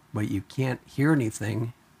 but you can't hear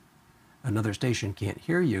anything. Another station can't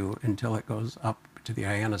hear you until it goes up to the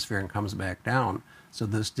ionosphere and comes back down. So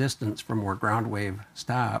this distance from where ground wave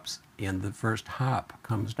stops and the first hop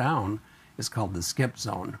comes down is called the skip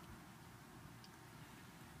zone.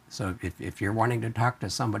 So if you're wanting to talk to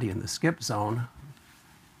somebody in the skip zone,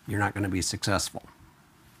 you're not going to be successful.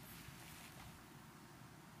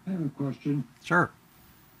 I have a question. Sure.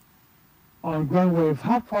 On ground wave,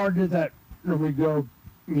 how far did that normally go,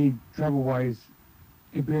 travel-wise,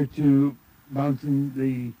 compared to bouncing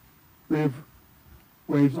the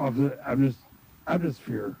waves off the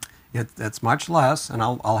atmosphere? It's much less, and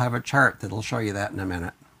I'll have a chart that'll show you that in a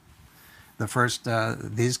minute. The first,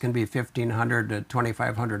 these can be 1,500 to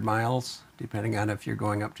 2,500 miles, depending on if you're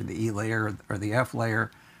going up to the E layer or the F layer.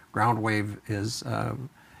 Ground wave is,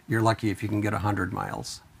 you're lucky if you can get 100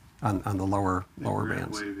 miles on the lower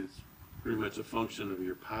bands. Ground wave is pretty much a function of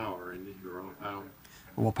your power and your own power.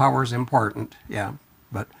 Well, power is important, yeah,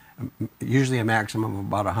 but usually a maximum of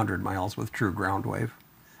about 100 miles with true ground wave.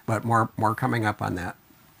 But more coming up on that.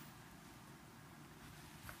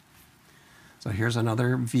 So here's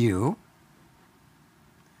another view.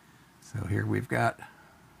 So here we've got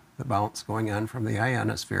the bounce going on from the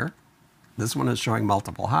ionosphere. This one is showing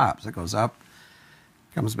multiple hops. It goes up,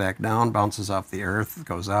 comes back down, bounces off the Earth,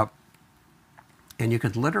 goes up. And you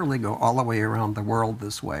could literally go all the way around the world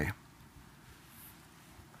this way.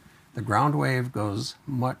 The ground wave goes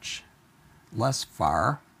much less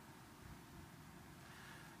far.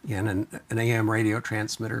 And an AM radio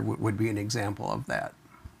transmitter would be an example of that.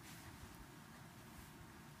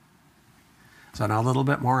 So now a little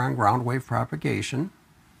bit more on ground wave propagation.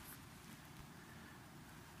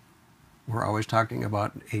 We're always talking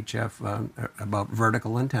about HF, about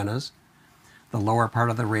vertical antennas. The lower part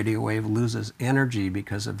of the radio wave loses energy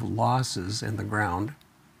because of losses in the ground,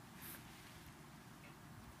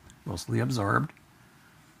 mostly absorbed.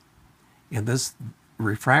 And this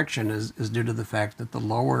refraction is due to the fact that the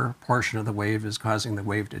lower portion of the wave is causing the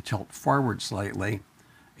wave to tilt forward slightly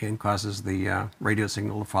and causes the radio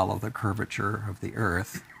signal to follow the curvature of the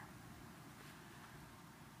Earth.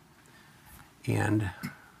 And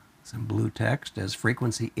some blue text, as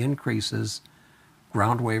frequency increases,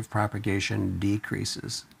 ground wave propagation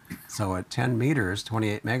decreases. So at 10 meters,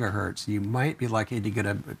 28 megahertz, you might be lucky to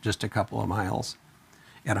get just a couple of miles.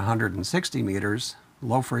 At 160 meters,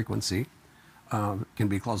 low frequency, can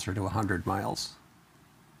be closer to 100 miles.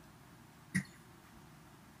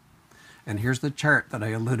 And here's the chart that I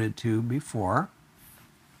alluded to before.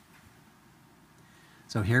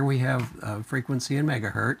 So here we have frequency in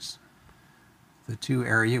megahertz. the 2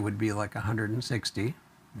 area would be like 160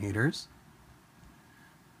 meters.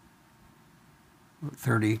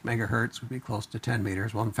 30 megahertz would be close to 10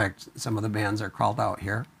 meters. Well, in fact, some of the bands are called out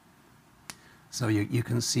here. So you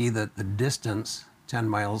can see that the distance, 10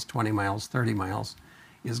 miles, 20 miles, 30 miles,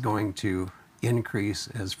 is going to increase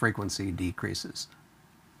as frequency decreases.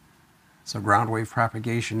 So ground wave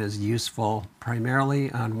propagation is useful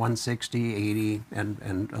primarily on 160, 80,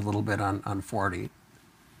 and a little bit on 40.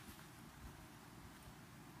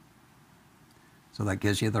 So that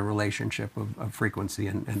gives you the relationship of frequency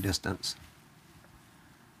and distance.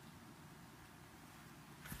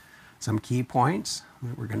 Some key points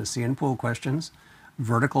that we're going to see in pool questions.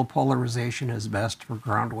 Vertical polarization is best for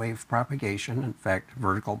ground wave propagation. In fact,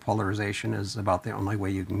 vertical polarization is about the only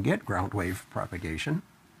way you can get ground wave propagation.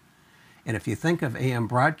 And if you think of AM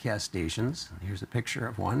broadcast stations, here's a picture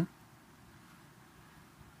of one.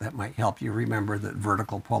 That might help you remember that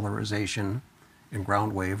vertical polarization and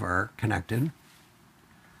ground wave are connected,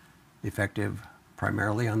 effective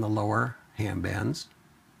primarily on the lower ham bands.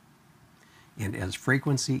 And as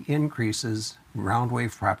frequency increases, ground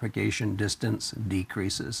wave propagation distance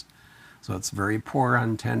decreases. So it's very poor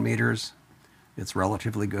on 10 meters. It's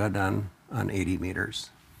relatively good on 80 meters.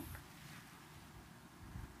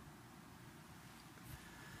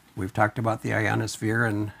 We've talked about the ionosphere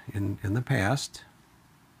in the past.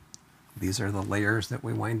 These are the layers that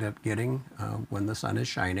we wind up getting when the sun is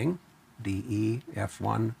shining. DE,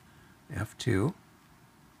 F1, F2.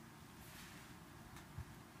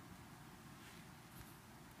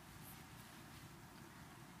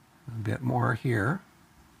 A bit more here.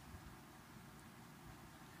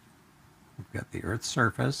 We've got the Earth's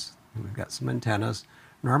surface. We've got some antennas.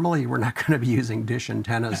 Normally, we're not going to be using dish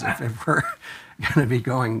antennas if we're going to be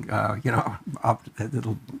going, up.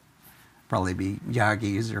 It'll probably be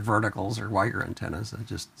Yagis or verticals or wire antennas. It's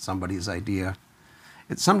just somebody's idea.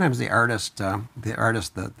 It's sometimes the artist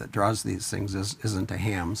that draws these things isn't a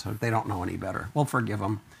ham, so they don't know any better. We'll forgive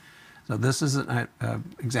them. So this is an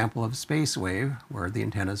example of space wave where the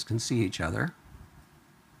antennas can see each other.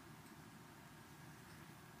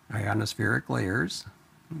 Ionospheric layers,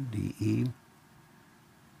 DE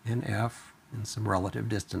and F, and some relative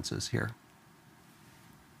distances here.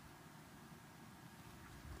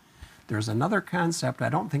 There's another concept. I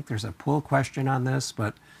don't think there's a pool question on this,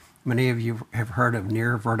 but many of you have heard of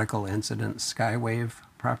near vertical incidence skywave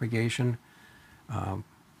propagation.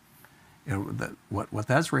 What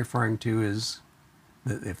that's referring to is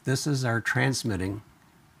that if this is our transmitting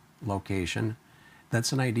location,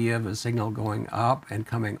 that's an idea of a signal going up and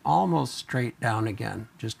coming almost straight down again,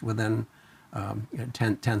 just within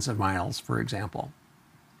tens of miles, for example.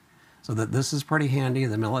 So that this is pretty handy.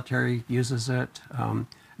 The military uses it.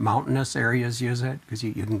 Mountainous areas use it because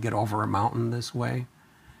you can get over a mountain this way.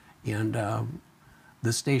 And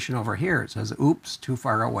this station over here, it says, oops, too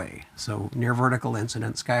far away. So near vertical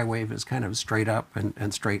incidence skywave is kind of straight up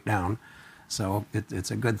and straight down. So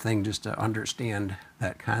it's a good thing just to understand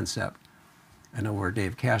that concept. I know where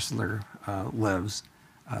Dave Kassler lives.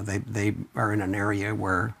 They are in an area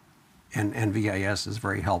where NVIS is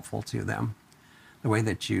very helpful to them. The way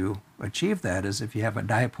that you achieve that is if you have a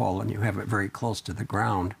dipole and you have it very close to the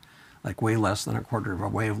ground, like way less than a quarter of a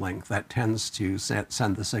wavelength, that tends to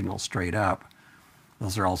send the signal straight up.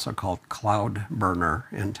 Those are also called cloud burner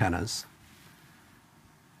antennas.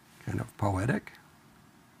 Kind of poetic.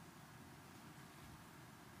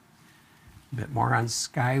 A bit more on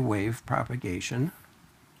skywave propagation.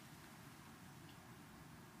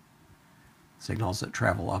 Signals that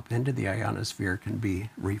travel up into the ionosphere can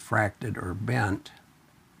be refracted or bent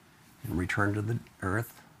and return to the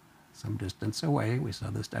Earth some distance away. We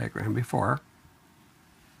saw this diagram before.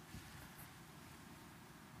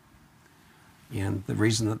 And the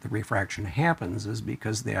reason that the refraction happens is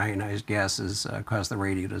because the ionized gases cause the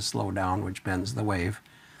radio to slow down, which bends the wave.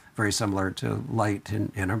 Very similar to light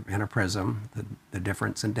in a prism. The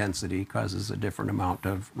difference in density causes a different amount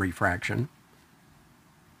of refraction.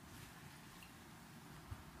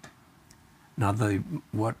 Now,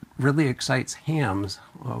 what really excites hams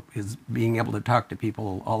is being able to talk to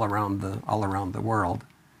people all around the world.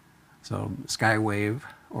 So, skywave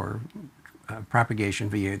or propagation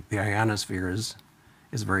via the ionosphere is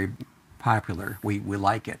very popular. We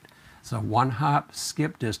like it. So, one hop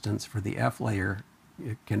skip distance for the F layer,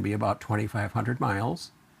 it can be about 2,500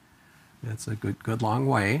 miles. That's a good long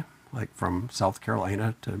way. Like from South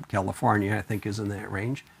Carolina to California, I think is in that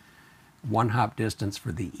range. One hop distance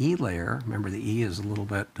for the E layer, remember the E is a little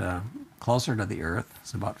bit closer to the Earth,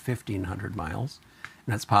 it's about 1,500 miles.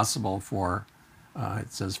 And that's possible for,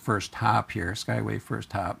 it says first hop here, skywave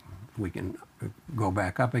first hop. We can go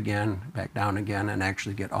back up again, back down again, and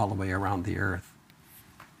actually get all the way around the Earth.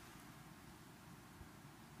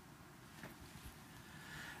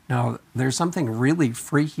 Now, there's something really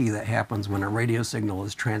freaky that happens when a radio signal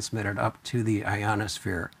is transmitted up to the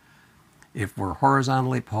ionosphere. If we're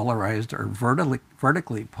horizontally polarized or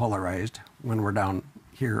vertically polarized when we're down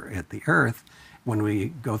here at the Earth, when we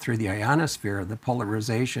go through the ionosphere, the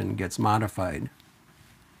polarization gets modified.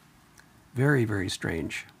 Very, very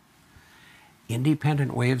strange.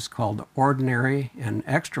 Independent waves called ordinary and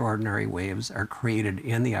extraordinary waves are created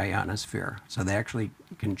in the ionosphere. So they actually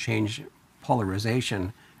can change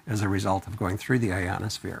polarization as a result of going through the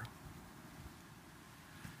ionosphere.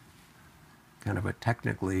 Kind of a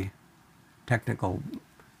technical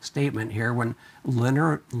statement here. When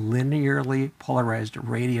linearly polarized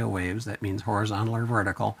radio waves, that means horizontal or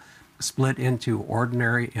vertical, split into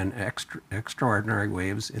ordinary and extraordinary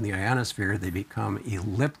waves in the ionosphere, they become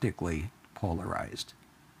elliptically polarized.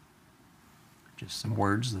 Just some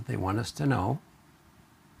words that they want us to know.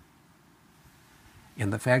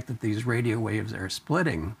 And the fact that these radio waves are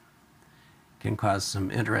splitting can cause some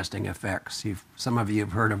interesting effects. Some of you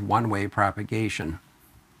have heard of one-way propagation.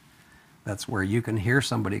 That's where you can hear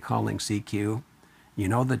somebody calling CQ. You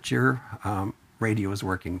know that your radio is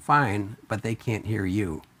working fine, but they can't hear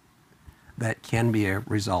you. That can be a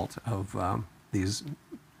result of these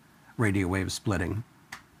radio waves splitting,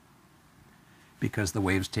 because the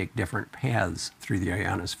waves take different paths through the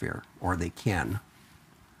ionosphere, or they can.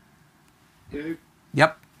 Dave,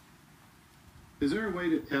 Yep. is there a way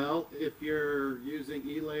to tell if you're using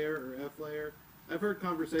E layer or F layer? I've heard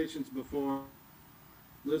conversations before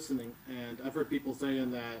listening, and I've heard people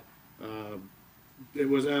saying that it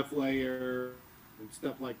was F layer and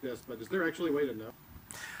stuff like this, but is there actually a way to know?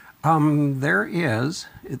 There is.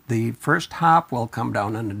 The first hop will come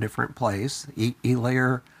down in a different place. E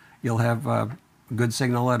layer, you'll have a good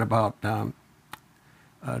signal at about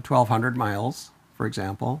 1,200 miles, for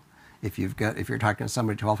example. If you're talking to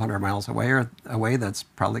somebody 1,200 miles away, that's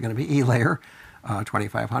probably going to be E layer.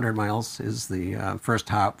 2,500 miles is the first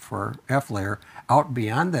hop for F layer. Out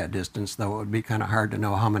beyond that distance, though, it would be kind of hard to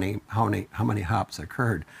know how many hops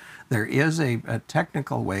occurred. There is a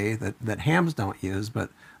technical way that hams don't use, but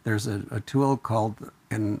there's a tool called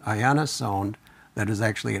an ionosonde that is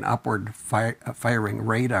actually an upward firing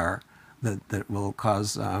radar that will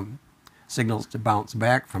cause signals to bounce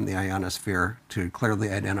back from the ionosphere to clearly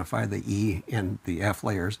identify the E and the F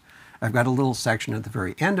layers. I've got a little section at the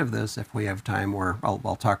very end of this, if we have time, where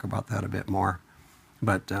I'll talk about that a bit more.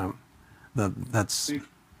 But that's...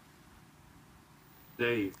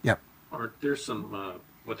 Dave, Yep. aren't there some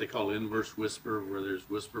what they call inverse whisper, where there's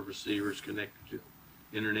whisper receivers connected to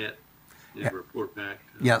internet and report back?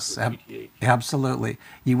 Yes, with PTH? absolutely.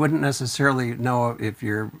 You wouldn't necessarily know if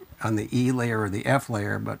you're on the E layer or the F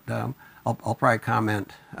layer, but I'll probably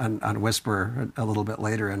comment on whisper a little bit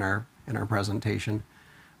later in our presentation.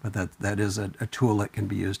 But that is a tool that can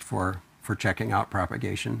be used for checking out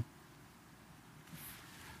propagation.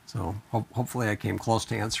 So hopefully I came close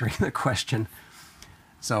to answering the question.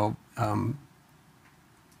 So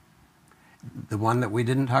the one that we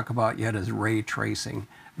didn't talk about yet is ray tracing.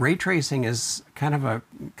 Ray tracing is kind of a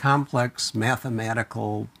complex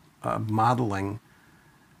mathematical modeling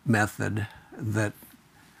method that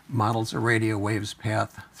models a radio wave's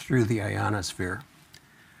path through the ionosphere.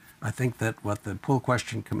 I think that what the pool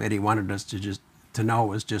question committee wanted us to know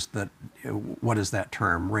was just that, what is that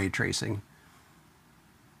term, ray tracing?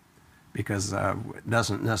 Because it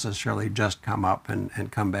doesn't necessarily just come up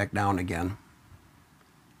and come back down again.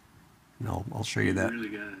 And I'll show you that.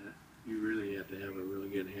 You really have to have a really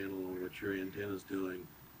good handle on what your antenna's doing.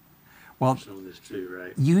 Well, Some of this too,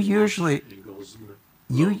 right? you usually Angles and the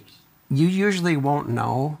you lobes. you usually won't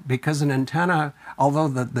know, because an antenna, although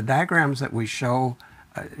the diagrams that we show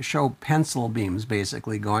pencil beams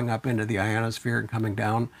basically going up into the ionosphere and coming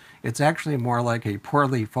down, it's actually more like a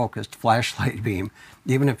poorly focused flashlight beam.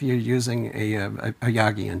 Even if you're using a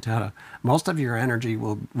Yagi antenna, most of your energy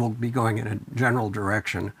will be going in a general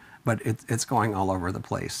direction, but it's going all over the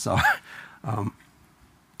place. So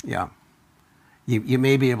yeah, you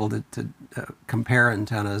may be able to compare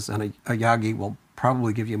antennas, and a Yagi will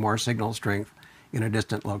probably give you more signal strength in a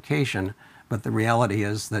distant location. But the reality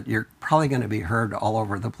is that you're probably going to be heard all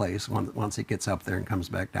over the place once it gets up there and comes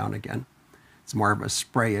back down again. It's more of a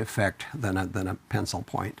spray effect than a pencil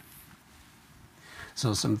point.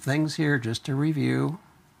 So some things here just to review.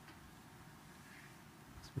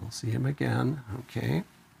 So we'll see him again. Okay.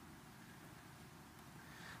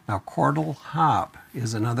 Now, chordal hop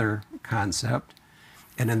is another concept.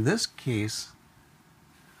 And in this case,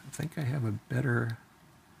 I think I have a better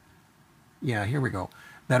Yeah, here we go.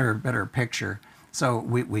 Better picture. So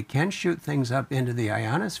we can shoot things up into the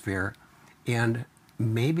ionosphere, and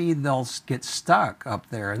maybe they'll get stuck up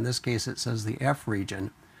there. In this case, it says the F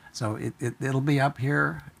region. So it'll be up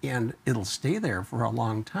here, and it'll stay there for a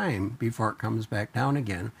long time before it comes back down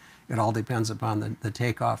again. It all depends upon the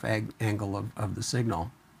takeoff angle of the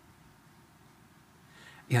signal.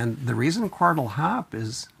 And the reason chordal hop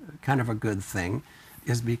is kind of a good thing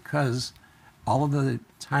is because all of the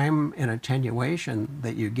time and attenuation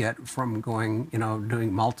that you get from going,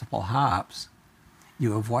 doing multiple hops,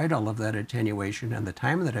 you avoid all of that attenuation and the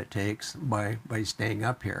time that it takes by staying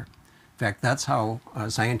up here. In fact, that's how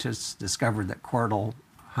scientists discovered that chordal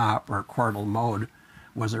hop or chordal mode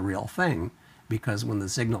was a real thing, because when the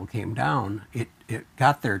signal came down, it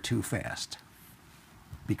got there too fast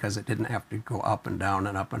because it didn't have to go up and down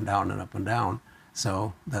and up and down and up and down.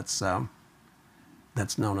 So that's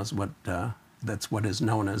known as that's what is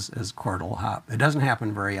known as chordal hop. It doesn't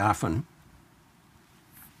happen very often.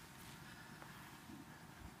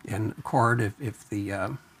 And chord, if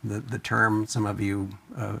the term, some of you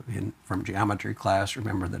from geometry class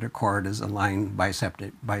remember that a chord is a line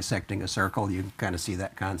bisecting a circle. You can kind of see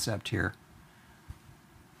that concept here.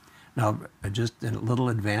 Now, just a little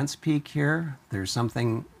advanced peek here. There's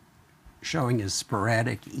something showing as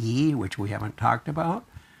sporadic E, which we haven't talked about.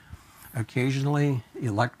 Occasionally,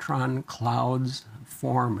 electron clouds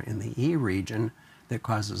form in the E region that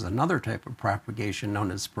causes another type of propagation known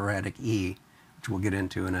as sporadic E, which we'll get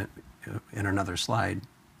into in another slide.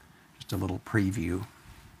 Just a little preview.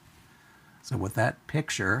 So with that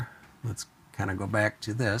picture, let's kind of go back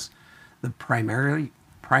to this. The primary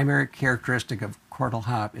characteristic of chordal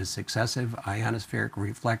hop is successive ionospheric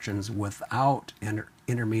reflections without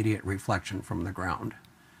intermediate reflection from the ground,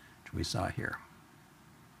 which we saw here.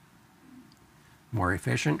 More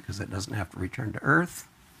efficient because it doesn't have to return to Earth.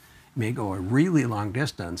 It may go a really long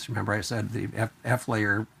distance. Remember I said the F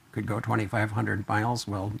layer could go 2,500 miles.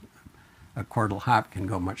 Well, a chordal hop can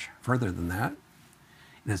go much further than that.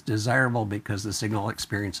 It is desirable because the signal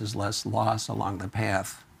experiences less loss along the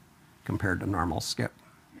path compared to normal skip.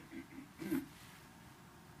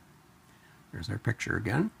 Here's our picture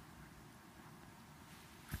again.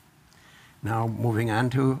 Now moving on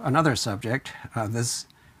to another subject. This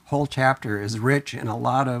whole chapter is rich in a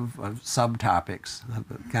lot of subtopics,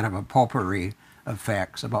 kind of a potpourri of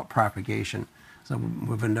facts about propagation. So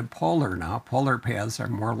moving to polar now. Polar paths are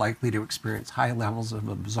more likely to experience high levels of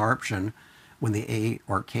absorption when the A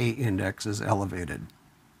or K index is elevated.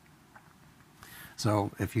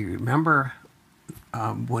 So if you remember,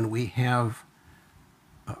 when we have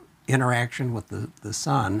interaction with the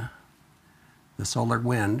sun, the solar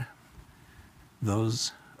wind,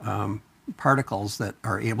 those particles that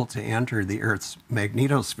are able to enter the Earth's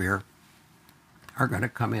magnetosphere are going to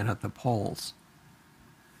come in at the poles.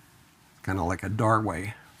 Kind of like a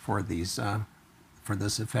doorway for these for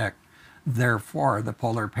this effect. Therefore, the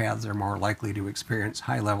polar paths are more likely to experience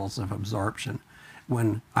high levels of absorption.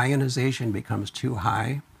 When ionization becomes too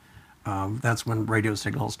high, that's when radio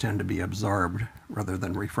signals tend to be absorbed rather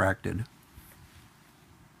than refracted.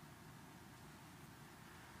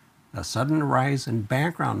 A sudden rise in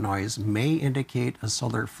background noise may indicate a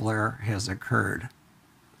solar flare has occurred.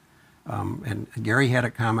 And Gary had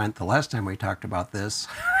a comment the last time we talked about this,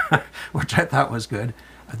 which I thought was good.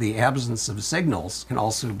 The absence of signals can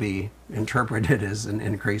also be interpreted as an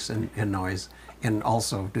increase in noise, and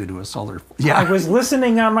also due to a solar. Yeah, I was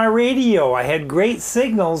listening on my radio. I had great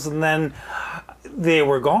signals, and then they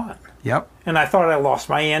were gone. Yep. And I thought I lost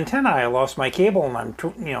my antenna. I lost my cable, and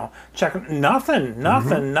I'm checking.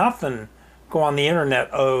 Nothing. Go on the internet.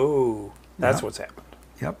 Oh, that's what's happened.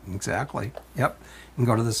 Yep, exactly. Yep. You can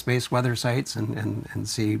go to the space weather sites and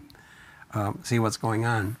see what's going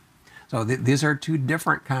on. So these are two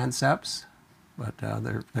different concepts, but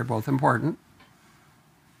they're both important.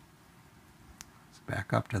 Let's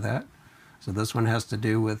back up to that. So this one has to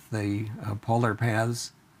do with the polar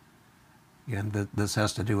paths, and this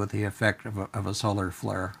has to do with the effect of a solar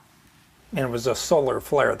flare. And it was a solar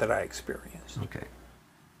flare that I experienced. Okay.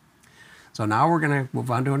 So now we're going to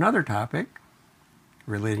move on to another topic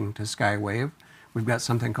relating to skywave. We've got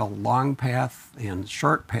something called long path and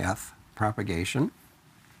short path propagation.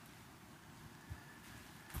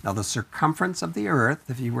 Now the circumference of the Earth,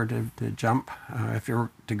 if you were to jump, if you were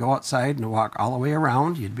to go outside and walk all the way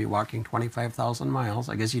around, you'd be walking 25,000 miles.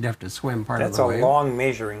 I guess you'd have to swim part of the way. That's a long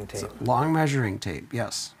measuring tape. It's a long measuring tape,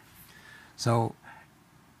 yes. So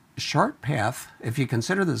short path, if you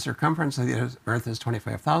consider the circumference of the Earth is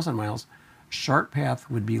 25,000 miles, short path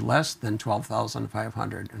would be less than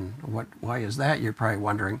 12,500. And why is that, you're probably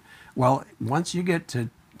wondering. Well, once you get to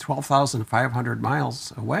 12,500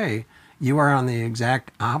 miles away, you are on the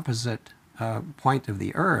exact opposite point of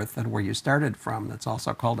the Earth than where you started from. That's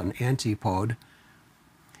also called an antipode.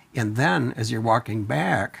 And then, as you're walking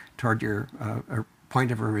back toward your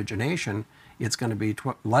point of origination, it's going to be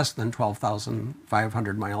less than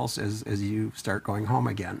 12,500 miles as you start going home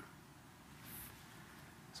again.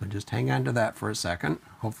 So just hang on to that for a second.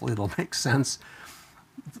 Hopefully it'll make sense.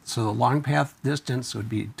 So the long path distance would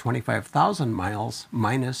be 25,000 miles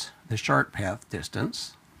minus the short path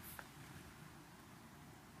distance.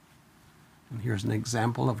 And here's an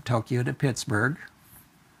example of Tokyo to Pittsburgh.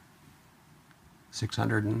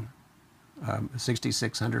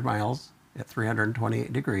 6,600 miles at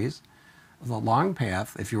 328 degrees. The long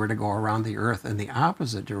path, if you were to go around the Earth in the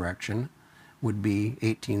opposite direction, would be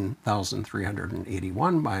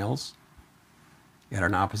 18,381 miles at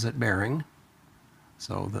an opposite bearing.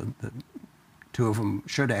 So the two of them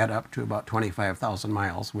should add up to about 25,000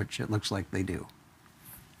 miles, which it looks like they do.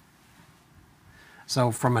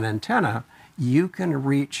 So from an antenna, you can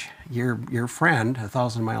reach your friend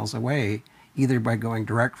 1,000 miles away either by going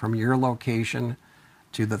direct from your location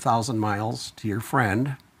to the 1,000 miles to your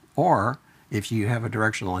friend, or if you have a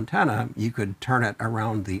directional antenna, you could turn it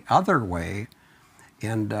around the other way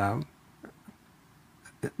and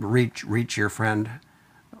reach your friend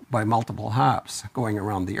by multiple hops going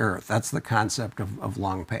around the Earth. That's the concept of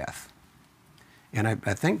long path. And I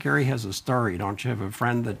think Gary has a story. Don't you have a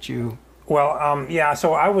friend that you... Well, yeah,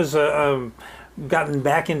 so I was gotten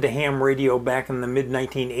back into ham radio back in the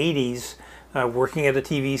mid-1980s, working at a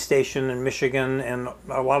TV station in Michigan, and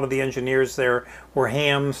a lot of the engineers there were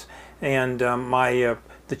hams. And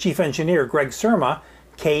the chief engineer, Greg Surma,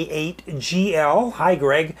 K8GL, hi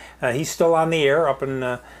Greg, he's still on the air up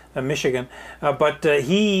in Michigan, but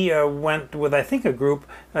he went with, I think, a group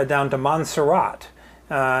down to Montserrat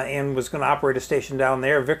and was going to operate a station down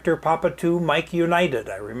there, Victor Papa 2 Mike United,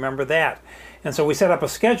 I remember that. And so we set up a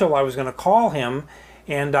schedule. I was going to call him,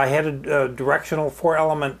 and I had a directional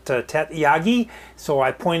 4-element Tet Yagi, so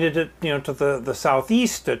I pointed it, to the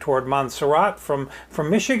southeast toward Montserrat from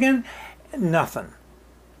Michigan. Nothing.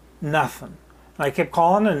 I kept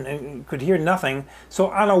calling and could hear nothing. So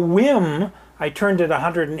on a whim, I turned it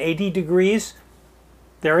 180 degrees.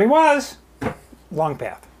 There he was. Long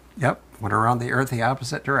path. Yep, went around the Earth the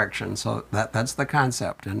opposite direction. So that's the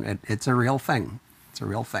concept, and it's a real thing. It's a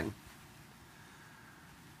real thing.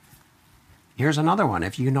 Here's another one.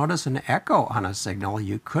 If you notice an echo on a signal,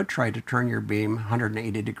 you could try to turn your beam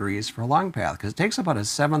 180 degrees for a long path, because it takes about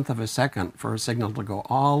 1/7 of a second for a signal to go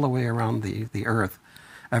all the way around the Earth.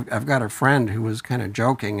 I've got a friend who was kind of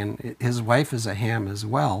joking, and his wife is a ham as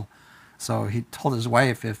well. So he told his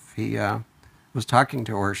wife if he was talking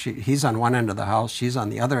to her, he's on one end of the house, she's on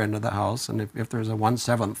the other end of the house, and if there's a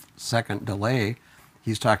 1/7 second delay,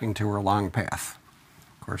 he's talking to her long path.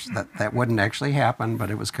 Of course, that wouldn't actually happen,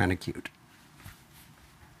 but it was kind of cute.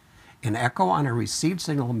 An echo on a received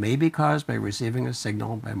signal may be caused by receiving a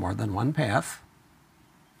signal by more than one path,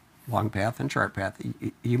 long path and short path.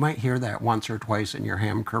 You might hear that once or twice in your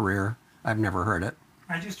ham career. I've never heard it.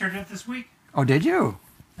 I just heard it this week. Oh, did you?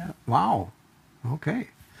 Yeah. Wow. Okay.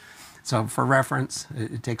 So for reference,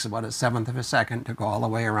 it takes about 1/7 of a second to go all the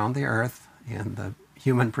way around the Earth, and the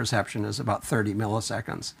human perception is about 30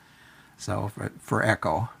 milliseconds. So for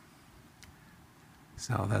echo.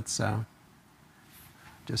 So that's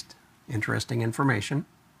just interesting information.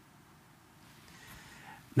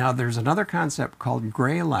 Now there's another concept called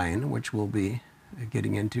gray line, which we'll be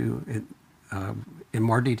getting into in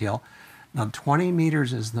more detail. Now 20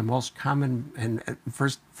 meters is the most common, and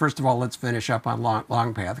first of all, let's finish up on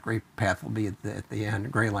long path. Gray path will be at the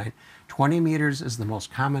end, gray line. 20 meters is the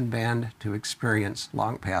most common band to experience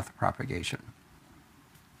long path propagation.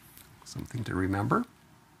 Something to remember.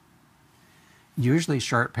 Usually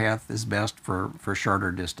short path is best for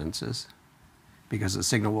shorter distances, because the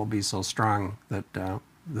signal will be so strong that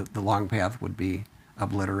the long path would be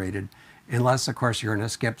obliterated, unless of course you're in a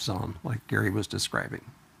skip zone like Gary was describing.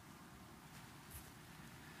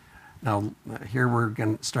 Now here we're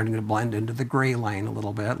starting to blend into the gray line a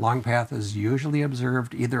little bit. Long path is usually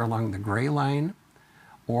observed either along the gray line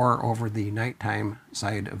or over the nighttime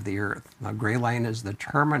side of the Earth. Now gray line is the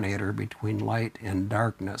terminator between light and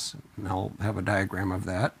darkness, and I'll have a diagram of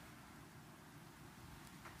that.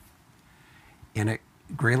 And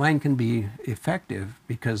gray line can be effective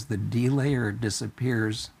because the delayer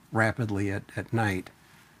disappears rapidly at night.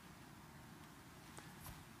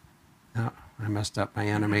 Now, I messed up my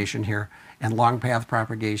animation here. And long path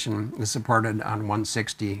propagation is supported on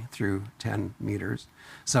 160 through 10 meters.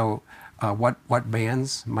 So What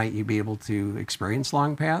bands might you be able to experience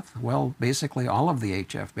long path? Well, basically all of the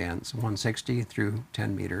HF bands, 160 through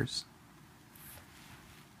 10 meters.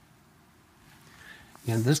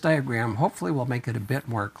 And this diagram hopefully will make it a bit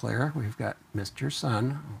more clear. We've got Mr.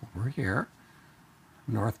 Sun over here,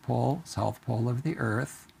 North Pole, South Pole of the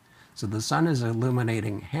Earth. So the sun is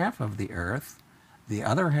illuminating half of the Earth. The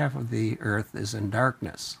other half of the Earth is in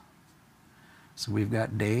darkness. So we've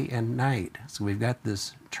got day and night. So we've got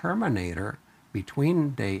this terminator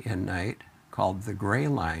between day and night called the gray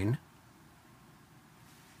line.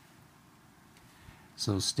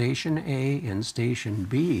 So station A and station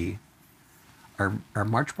B are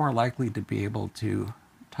much more likely to be able to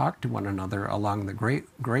talk to one another along the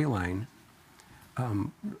gray line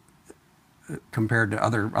compared to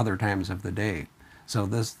other times of the day. So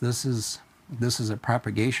this is a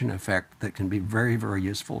propagation effect that can be very, very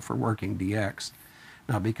useful for working DX.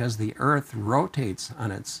 Now, because the Earth rotates on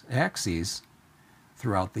its axes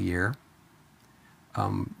throughout the year,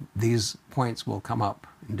 these points will come up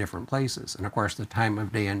in different places. And of course, the time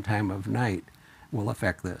of day and time of night will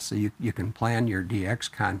affect this. So you can plan your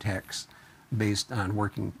DX contacts based on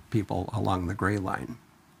working people along the gray line.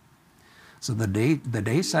 So the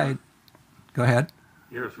day side, go ahead.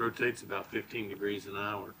 The Earth rotates about 15 degrees an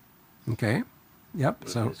hour. Okay. Yep.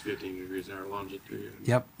 So it's 15 degrees an hour longitude.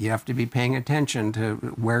 Yep. You have to be paying attention to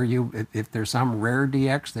where if there's some rare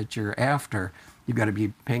DX that you're after, you've got to be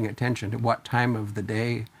paying attention to what time of the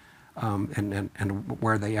day and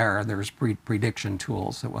where they are. There's prediction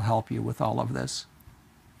tools that will help you with all of this.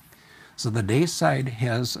 So the day side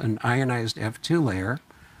has an ionized F2 layer,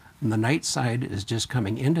 and the night side is just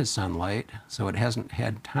coming into sunlight, so it hasn't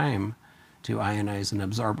had time to ionize and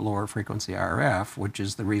absorb lower frequency RF, which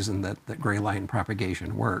is the reason that the gray line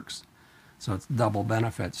propagation works. So it's double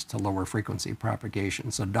benefits to lower frequency propagation.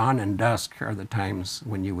 So dawn and dusk are the times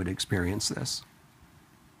when you would experience this.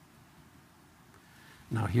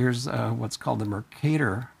 Now here's what's called the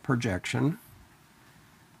Mercator projection.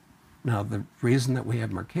 Now the reason that we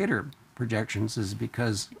have Mercator projections is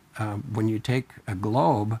because when you take a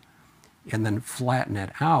globe and then flatten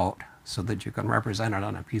it out so that you can represent it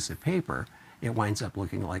on a piece of paper, it winds up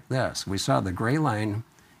looking like this. We saw the gray line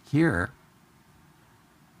here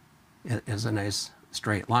is a nice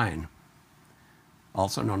straight line,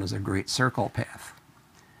 also known as a great circle path.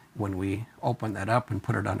 When we open that up and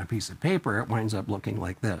put it on a piece of paper, it winds up looking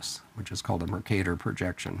like this, which is called a Mercator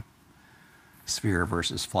projection, sphere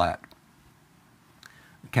versus flat.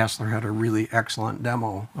 Kessler had a really excellent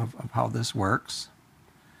demo of how this works.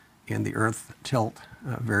 And the Earth tilt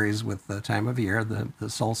varies with the time of year, the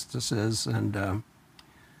solstices and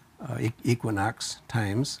equinox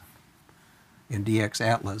times. And DX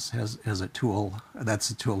Atlas has a tool. That's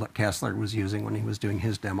the tool that Kessler was using when he was doing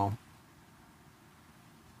his demo.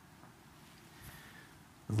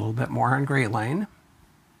 A little bit more on gray line.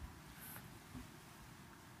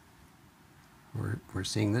 We're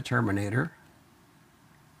seeing the terminator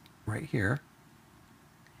right here.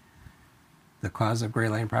 The cause of gray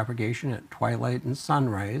line propagation at twilight and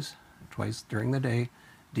sunrise, twice during the day,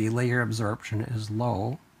 D layer absorption is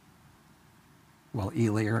low, while E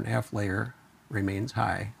layer and F layer remains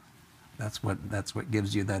high. That's what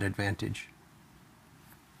gives you that advantage.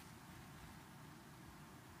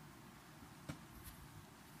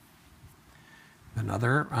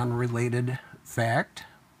 Another unrelated fact,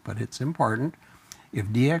 but it's important. If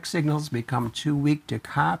DX signals become too weak to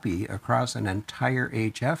copy across an entire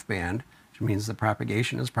HF band, which means the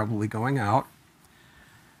propagation is probably going out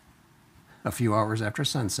a few hours after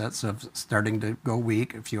sunset, so if it's starting to go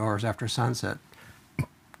weak a few hours after sunset,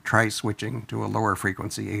 try switching to a lower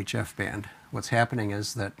frequency HF band. What's happening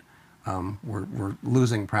is that we're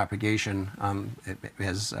losing propagation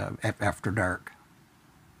after dark.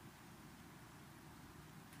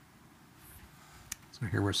 So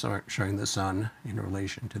here we're showing the sun in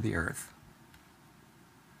relation to the Earth.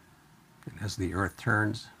 And as the Earth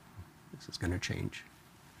turns, this is going to change.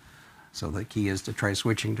 So the key is to try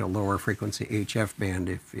switching to a lower frequency HF band.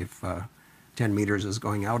 If 10 meters is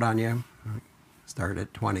going out on you, start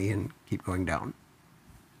at 20 and keep going down.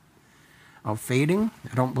 Fading,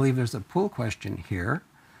 I don't believe there's a pool question here,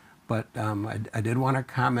 but I did want to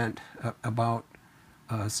comment about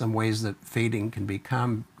some ways that fading can be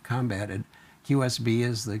combated. QSB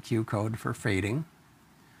is the Q code for fading.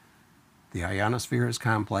 The ionosphere is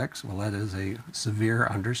complex. Well, that is a severe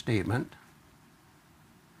understatement.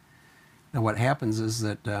 Now what happens is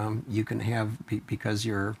that you can have, because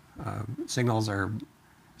your signals are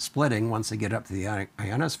splitting, once they get up to the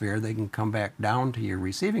ionosphere, they can come back down to your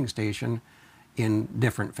receiving station in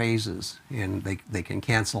different phases, and they can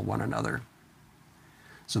cancel one another.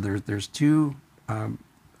 So there's two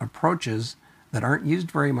approaches that aren't used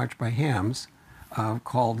very much by hams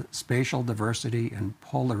called spatial diversity and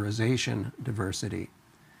polarization diversity.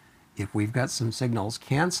 If we've got some signals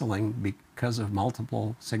canceling because of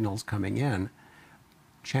multiple signals coming in,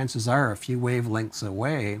 chances are a few wavelengths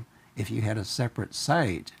away, if you had a separate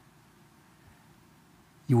site,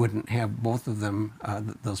 you wouldn't have both of them,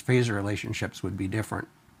 those phasor relationships would be different.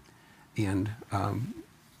 And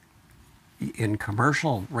in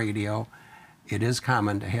commercial radio, it is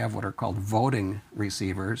common to have what are called voting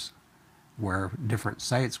receivers, where different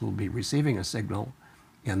sites will be receiving a signal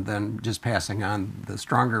and then just passing on the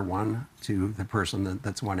stronger one to the person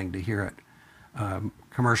that's wanting to hear it.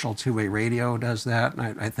 Commercial two-way radio does that,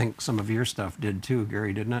 and I think some of your stuff did too,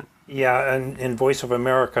 Gary, didn't it? Yeah, and in Voice of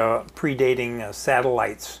America, predating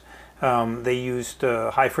satellites, they used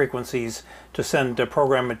high frequencies to send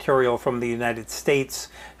program material from the United States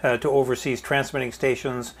to overseas transmitting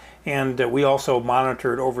stations, and we also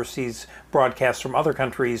monitored overseas broadcasts from other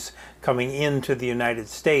countries coming into the United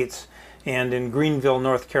States. And in Greenville,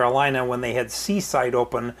 North Carolina, when they had C-site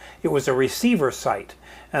open, it was a receiver site,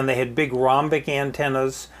 and they had big rhombic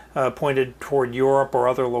antennas pointed toward Europe or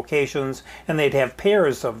other locations, and they'd have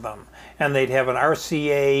pairs of them. And they'd have an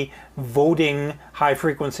RCA voting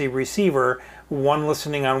high-frequency receiver, one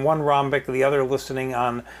listening on one rhombic, the other listening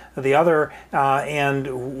on the other,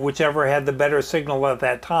 and whichever had the better signal at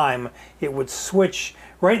that time, it would switch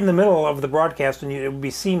right in the middle of the broadcast, and it would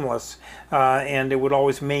be seamless, and it would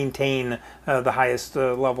always maintain the highest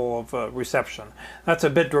level of reception. That's a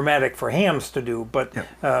bit dramatic for hams to do, but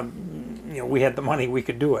Yep. We had the money, we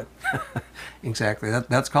could do it. Exactly.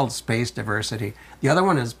 That's called space diversity. The other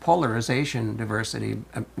one is polarization diversity.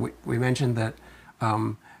 We mentioned that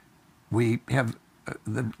we have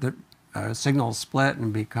the signals split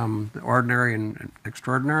and become ordinary and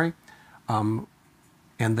extraordinary, and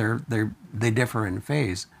they differ in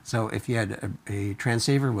phase. So if you had a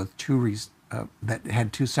transceiver with that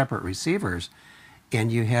had two separate receivers,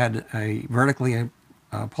 and you had a vertically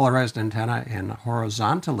polarized antenna and a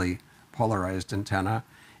horizontally polarized antenna,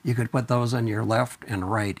 you could put those on your left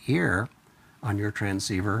and right ear on your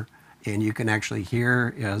transceiver, and you can actually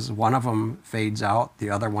hear as one of them fades out, the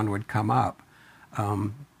other one would come up.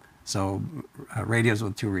 So radios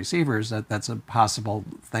with two receivers, that's a possible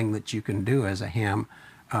thing that you can do as a ham,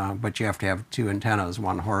 but you have to have two antennas,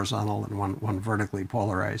 one horizontal and one vertically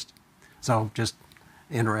polarized. So just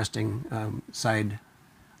interesting side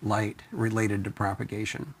light related to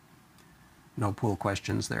propagation. No pool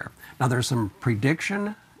questions there. Now there's some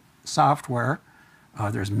prediction software.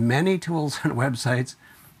 There's many tools and websites.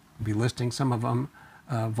 I'll be listing some of them.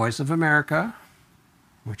 Voice of America,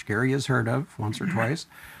 which Gary has heard of once or twice,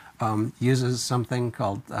 uses something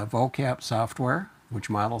called vocap software, which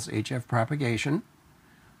models HF propagation.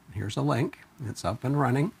 Here's a link. It's up and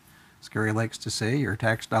running. As Gary likes to say, your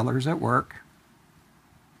tax dollars at work.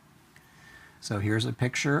 So here's a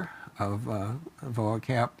picture of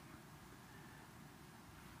vocap.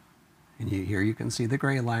 And here you can see the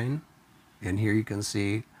gray line, and here you can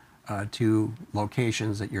see two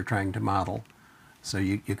locations that you're trying to model. So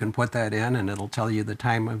you can put that in, and it'll tell you the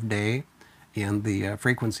time of day and the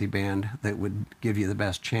frequency band that would give you the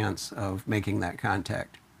best chance of making that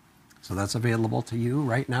contact. So that's available to you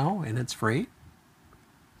right now, and it's free.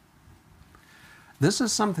 This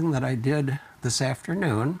is something that I did this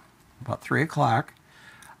afternoon, about 3 o'clock.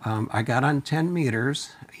 I got on 10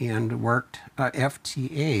 meters and worked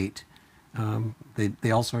FT8.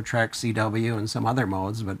 They also track CW and some other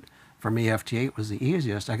modes, but for me FT8 was the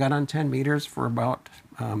easiest. I got on 10 meters for about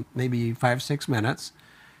maybe 5-6 minutes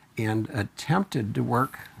and attempted to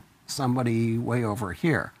work somebody way over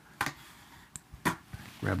here.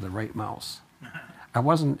 Grab the right mouse. I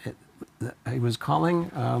was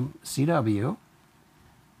calling CW.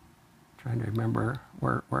 Trying to remember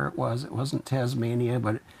where it was. It wasn't Tasmania,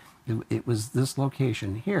 but it was this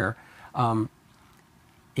location here.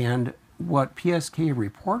 And what PSK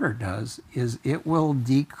Reporter does is it will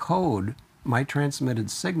decode my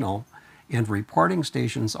transmitted signal, and reporting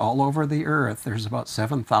stations all over the earth, there's about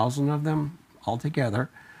 7,000 of them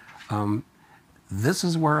altogether. This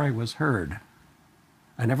is where I was heard.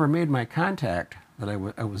 I never made my contact that I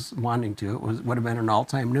was wanting to. It would have been an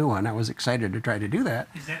all-time new one. I was excited to try to do that.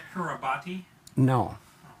 Is that Kiribati? No.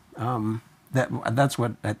 That's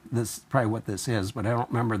what this probably what this is, but I don't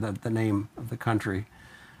remember the name of the country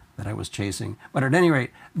that I was chasing. But at any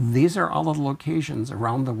rate, these are all the locations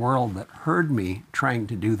around the world that heard me trying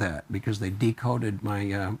to do that because they decoded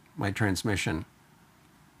my my transmission.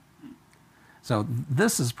 So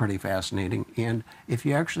this is pretty fascinating. And if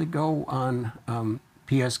you actually go on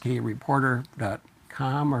pskreporter.com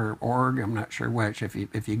 .com or .org, I'm not sure which. If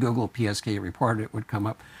you Google PSK report, it would come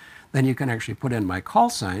up. Then you can actually put in my call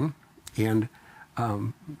sign and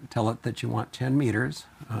tell it that you want 10 meters.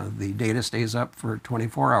 The data stays up for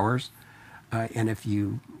 24 hours. And if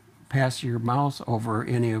you pass your mouse over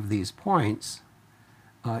any of these points,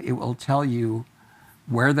 it will tell you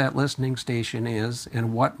where that listening station is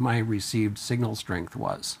and what my received signal strength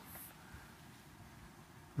was.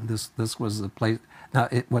 This was the place. Now,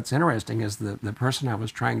 what's interesting is the person I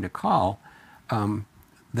was trying to call,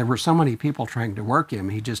 there were so many people trying to work him,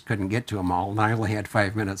 he just couldn't get to them all. And I only had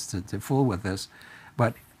 5 minutes to fool with this.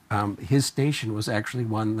 But his station was actually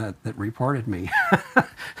one that reported me.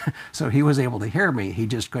 So he was able to hear me. He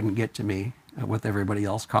just couldn't get to me with everybody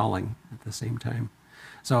else calling at the same time.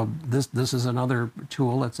 So this is another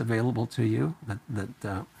tool that's available to you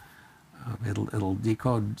that it'll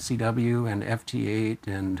decode CW and FT8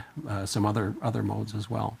 and some other modes as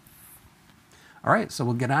well. All right, so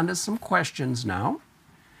we'll get on to some questions now.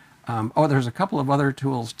 There's a couple of other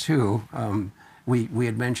tools too. We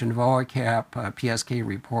had mentioned VOACAP, PSK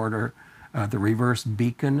Reporter. The Reverse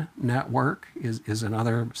Beacon Network is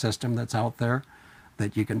another system that's out there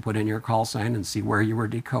that you can put in your call sign and see where you were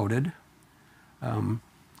decoded.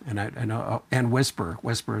 And I know, and Whisper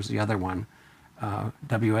is the other one.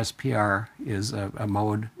 WSPR is a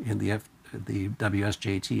mode in the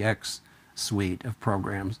WSJTX suite of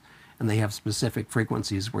programs, and they have specific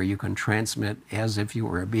frequencies where you can transmit as if you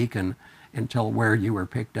were a beacon and tell where you were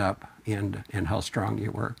picked up and how strong you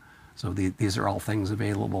were. So these are all things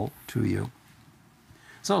available to you.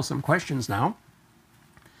 So some questions now.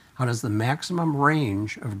 How does the maximum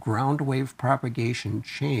range of ground wave propagation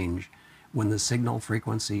change when the signal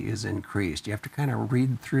frequency is increased? You have to kind of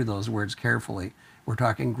read through those words carefully. We're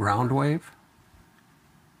talking ground wave.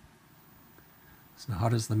 So how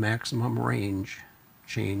does the maximum range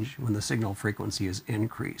change when the signal frequency is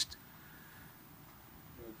increased?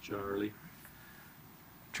 Charlie,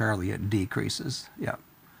 it decreases. Yeah.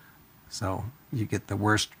 So you get the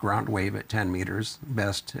worst ground wave at 10 meters,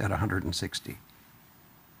 best at 160.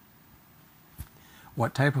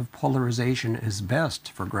 What type of polarization is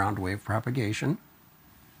best for ground wave propagation?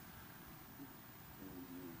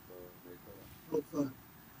 Alpha.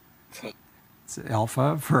 It's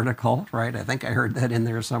alpha, vertical, right? I think I heard that in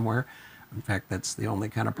there somewhere. In fact, that's the only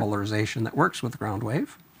kind of polarization that works with ground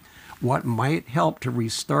wave. What might help to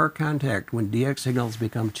restore contact when DX signals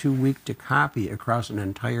become too weak to copy across an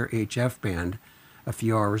entire HF band a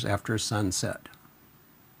few hours after sunset?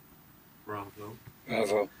 Bravo.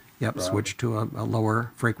 Yep, Bravo. switch to a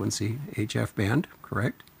lower frequency HF band,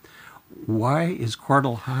 correct. Why is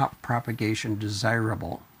chordal hop propagation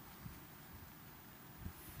desirable?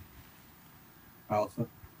 Alpha.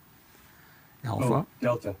 Alpha? Oh,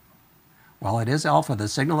 delta. While it is alpha, the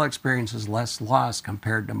signal experiences less loss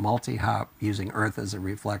compared to multi-hop using Earth as a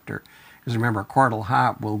reflector. Because remember, chordal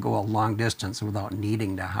hop will go a long distance without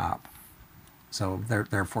needing to hop. So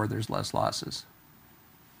therefore, there's less losses.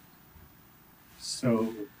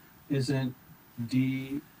 So isn't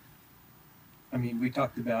we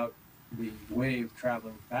talked about the wave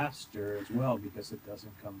traveling faster as well because it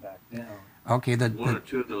doesn't come back down. Okay, One or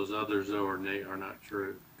two of those others, though, are not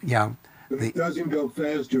true. yeah, But it doesn't go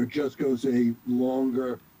faster, it just goes a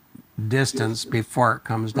longer. distance before it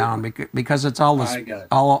comes down because it's all I got it.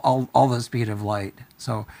 all the speed of light.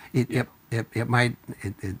 So it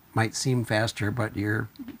might seem faster, but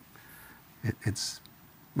it's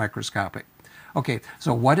microscopic. Okay,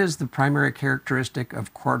 so what is the primary characteristic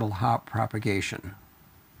of chordal hop propagation?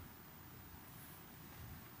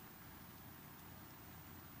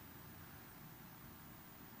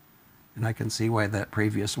 And I can see why that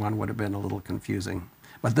previous one would have been a little confusing.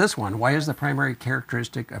 But this one, why is the primary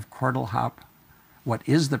characteristic of chordal hop? What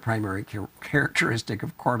is the primary characteristic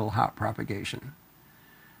of chordal hop propagation?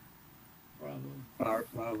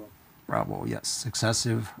 Bravo. Bravo, yes.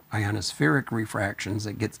 Successive ionospheric refractions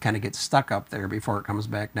that kind of gets stuck up there before it comes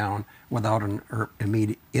back down without an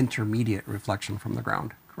intermediate reflection from the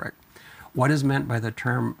ground. Correct. What is meant by the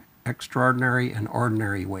term extraordinary and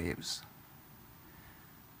ordinary waves?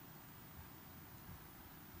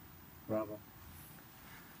 Bravo.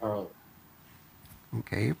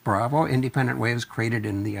 Okay, bravo. Independent waves created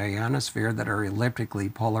in the ionosphere that are elliptically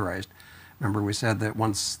polarized. Remember, we said that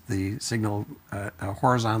once the signal, a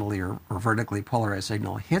horizontally or vertically polarized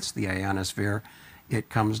signal hits the ionosphere, it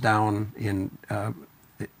comes down in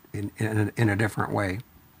a different way.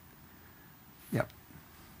 Yep.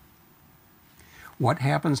 What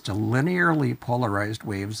happens to linearly polarized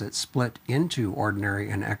waves that split into ordinary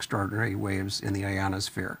and extraordinary waves in the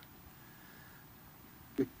ionosphere?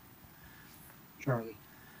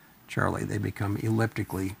 Charlie. They become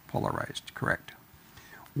elliptically polarized. Correct.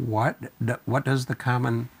 What does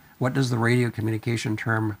the radio communication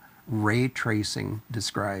term ray tracing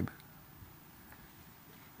describe?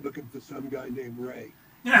 Looking for some guy named Ray.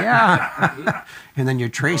 Yeah. And then you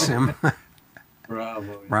trace him.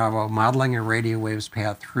 Bravo. Bravo. Modeling a radio wave's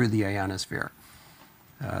path through the ionosphere.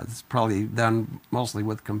 It's probably done mostly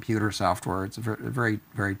with computer software. It's very,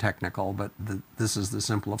 very technical, but this is the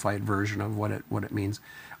simplified version of what it means.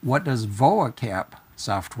 What does VOACAP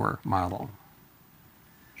software model?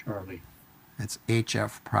 Charlie. It's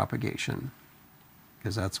HF propagation,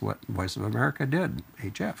 because that's what Voice of America did,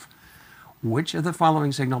 HF. Which of the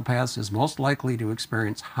following signal paths is most likely to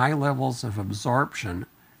experience high levels of absorption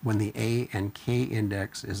when the A and K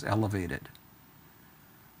index is elevated?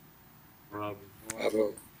 Bravo.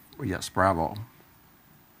 Yes, bravo.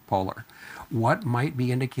 Polar. What might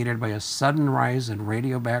be indicated by a sudden rise in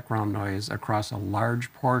radio background noise across a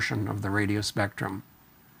large portion of the radio spectrum?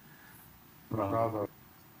 Bravo.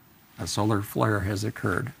 A solar flare has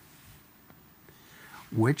occurred.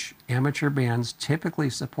 Which amateur bands typically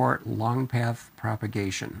support long path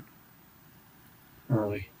propagation?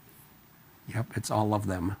 Charlie. Yep, it's all of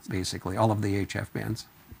them, basically, all of the HF bands,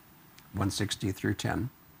 160 through 10.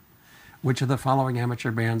 Which of the following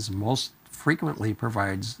amateur bands most frequently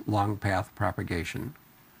provides long path propagation?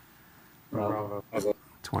 Bravo.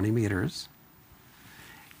 20 meters.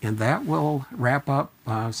 And that will wrap up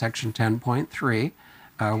section 10.3.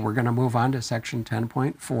 We're going to move on to section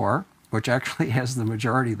 10.4, which actually has the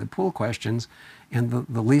majority of the pool questions and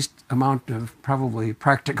the least amount of probably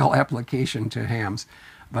practical application to hams.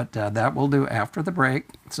 But that will do after the break.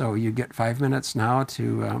 So you get 5 minutes now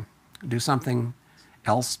to do something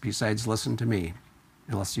else besides listen to me,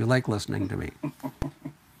 unless you like listening to me.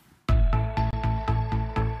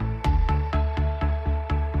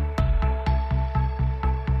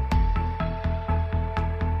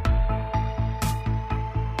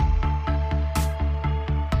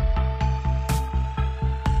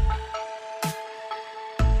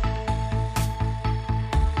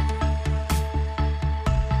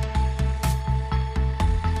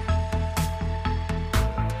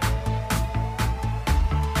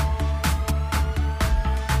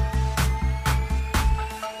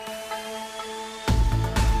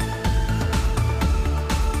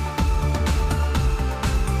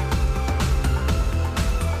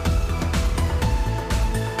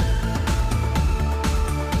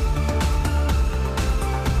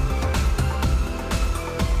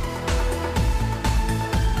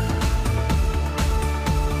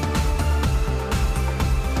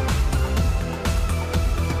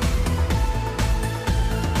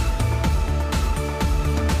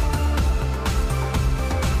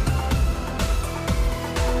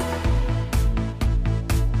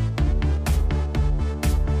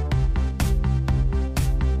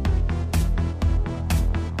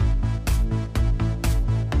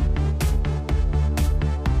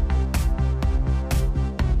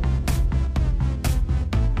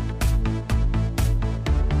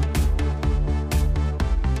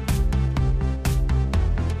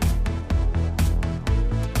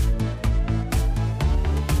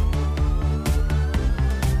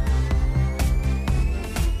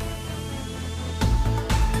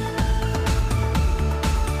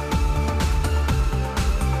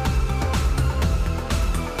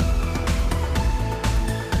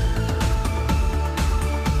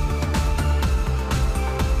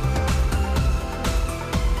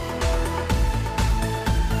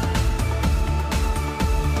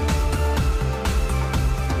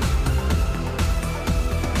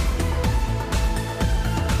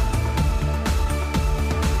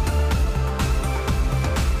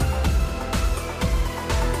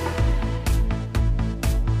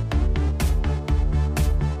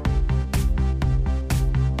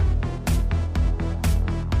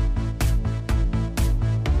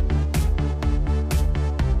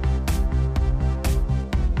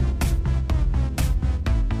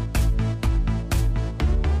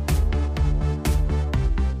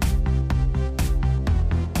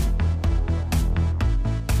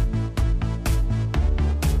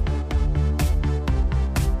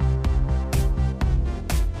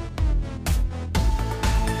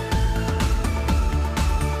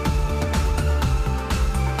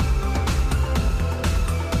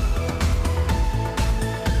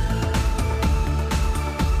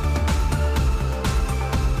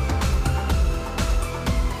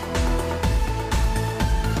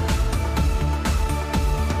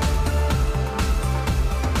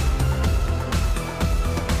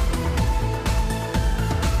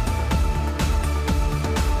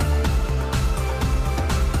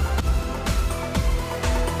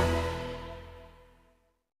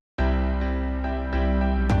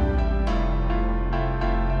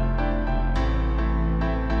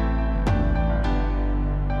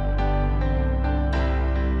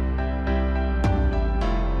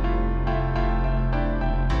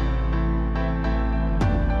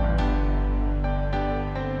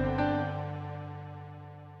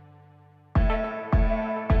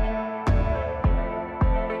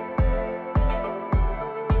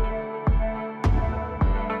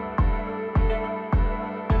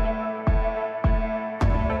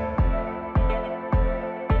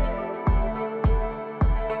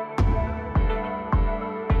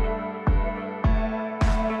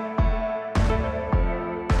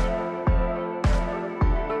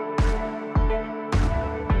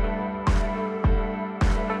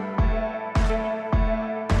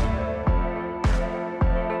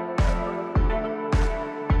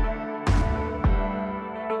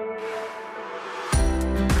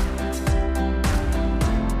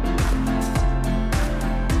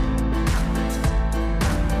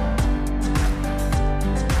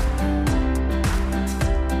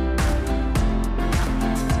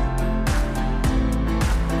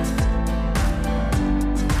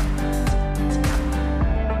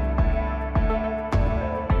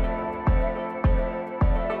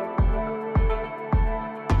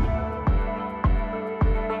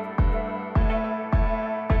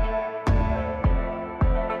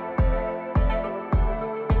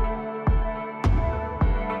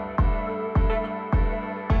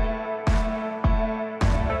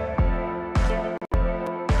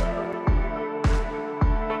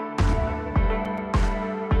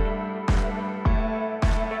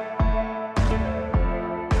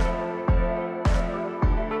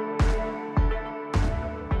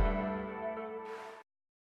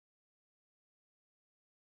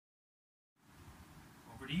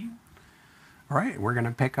 All right, we're going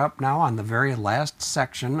to pick up now on the very last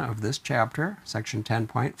section of this chapter, section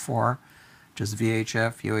 10.4, which is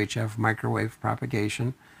VHF, UHF, microwave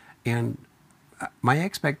propagation. And my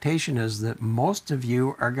expectation is that most of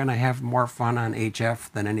you are going to have more fun on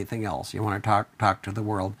HF than anything else. You want to talk to the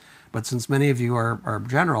world. But since many of you are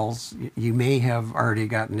generals, you may have already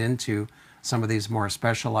gotten into some of these more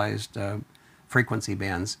specialized frequency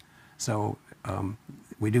bands. So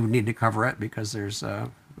we do need to cover it because there's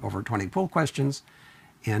over 20 pool questions,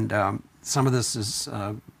 and some of this is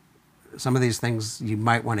some of these things you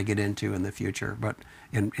might want to get into in the future. But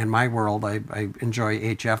in my world, I enjoy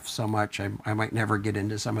HF so much, I might never get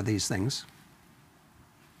into some of these things.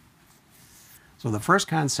 So the first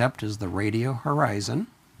concept is the radio horizon.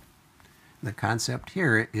 The concept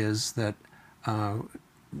here is that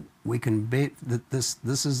we can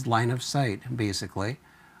this is line of sight basically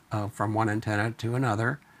from one antenna to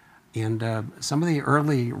another. And some of the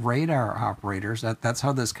early radar operators, that's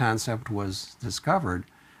how this concept was discovered,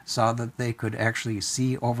 saw that they could actually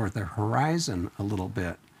see over the horizon a little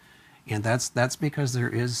bit. And that's because there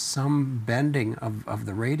is some bending of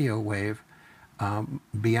the radio wave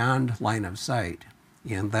beyond line of sight.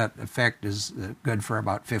 And that effect is good for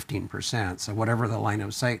about 15%. So whatever the line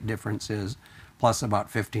of sight difference is, plus about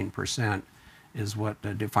 15%, is what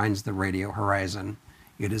defines the radio horizon.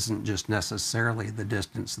 It isn't just necessarily the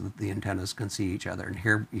distance that the antennas can see each other. And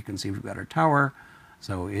here you can see we've got our tower,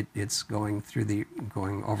 so it's going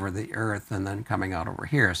over the earth and then coming out over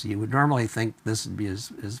here. So you would normally think this would be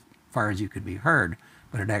as far as you could be heard,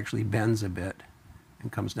 but it actually bends a bit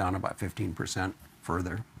and comes down about 15%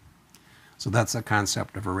 further. So that's the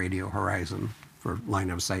concept of a radio horizon for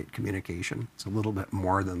line of sight communication. It's a little bit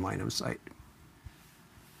more than line of sight.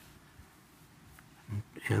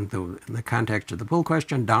 And in the context of the pool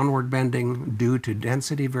question, downward bending due to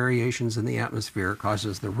density variations in the atmosphere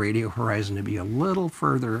causes the radio horizon to be a little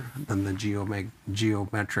further than the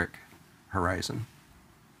geometric horizon,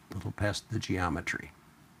 a little past the geometry,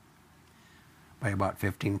 by about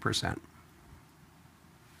 15%.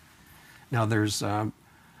 Now there's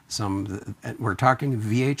we're talking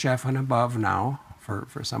VHF and above now for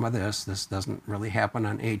some of this. This doesn't really happen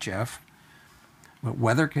on HF. But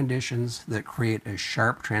weather conditions that create a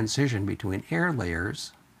sharp transition between air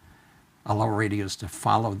layers allow radios to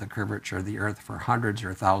follow the curvature of the Earth for hundreds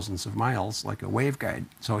or thousands of miles like a waveguide.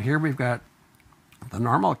 So here we've got the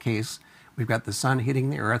normal case. We've got the sun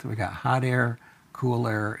hitting the Earth. We've got hot air, cool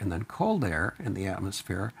air, and then cold air in the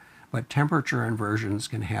atmosphere. But temperature inversions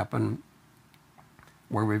can happen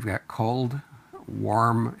where we've got cold,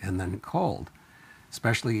 warm, and then cold,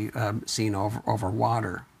 especially seen over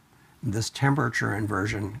water. This temperature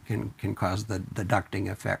inversion can cause the ducting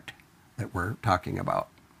effect that we're talking about.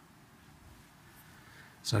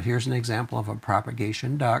 So here's an example of a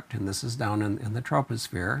propagation duct, and this is down in the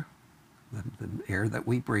troposphere, the air that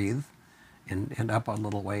we breathe, and up a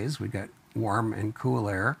little ways we've got warm and cool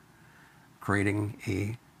air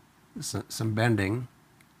creating some bending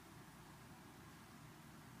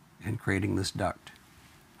and creating this duct.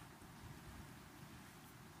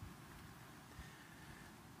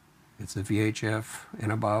 It's a VHF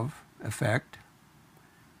and above effect.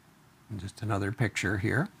 And just another picture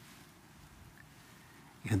here.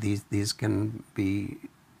 And these can be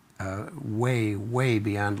way, way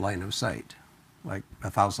beyond line of sight, like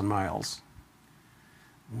 1,000 miles,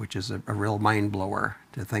 which is a real mind blower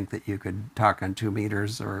to think that you could talk on 2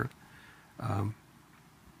 meters or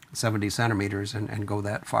 70 centimeters and go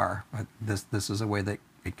that far. But this is a way that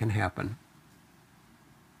it can happen.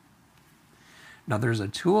 Now there's a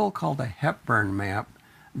tool called a Hepburn map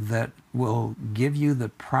that will give you the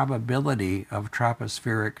probability of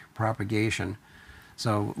tropospheric propagation.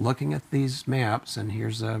 So looking at these maps, and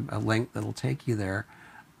here's a link that'll take you there,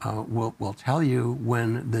 will tell you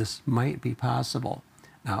when this might be possible.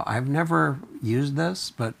 Now I've never used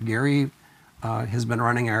this, but Gary has been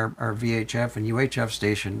running our VHF and UHF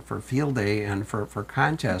station for field day and for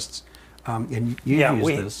contests. And you use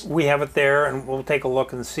this. We have it there, and we'll take a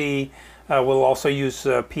look and see. We'll also use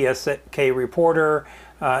PSK Reporter,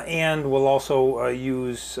 and we'll also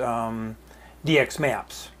use DX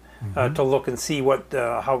Maps to look and see what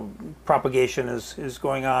how propagation is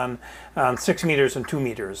going on 6 meters and 2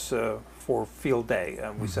 meters for field day.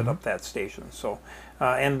 We set up that station. So,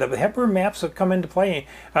 and the Hepburn maps have come into play.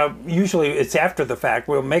 Usually it's after the fact.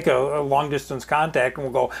 We'll make a long distance contact and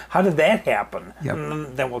we'll go, how did that happen? Yep.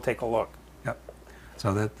 And then we'll take a look.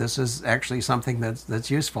 So that this is actually something that's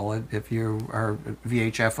useful if you are a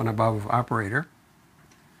VHF and above operator.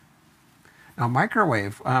 Now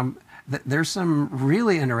microwave, there's some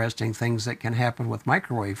really interesting things that can happen with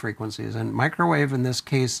microwave frequencies. And microwave in this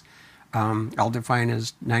case I'll define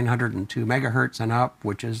as 902 megahertz and up,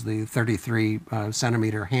 which is the 33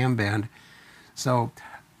 centimeter ham band. So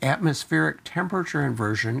atmospheric temperature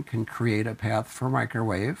inversion can create a path for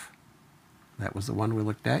microwave. That was the one we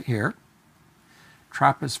looked at here.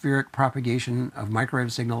 Tropospheric propagation of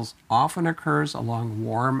microwave signals often occurs along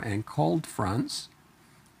warm and cold fronts,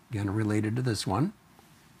 again related to this one.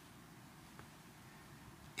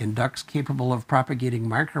 And ducts capable of propagating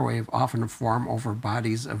microwave often form over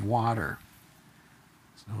bodies of water.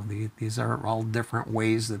 So these are all different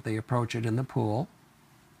ways that they approach it in the pool.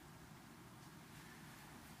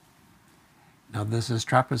 Now this is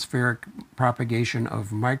tropospheric propagation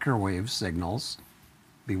of microwave signals,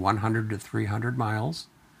 be 100 to 300 miles,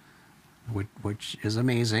 which is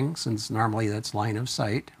amazing since normally that's line of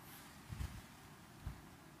sight.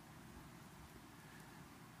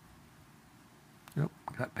 Oh,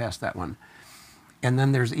 got past that one. And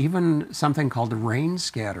then there's even something called a rain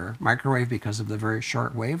scatter, microwave because of the very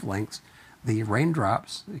short wavelengths. The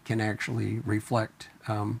raindrops can actually reflect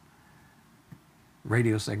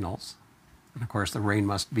radio signals. And of course, the rain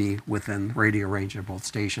must be within radio range of both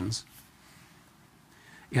stations.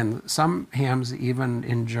 And some hams even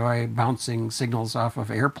enjoy bouncing signals off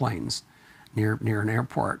of airplanes near an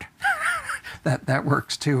airport. that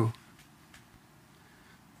works too.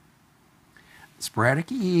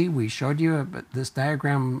 Sporadic E, we showed you this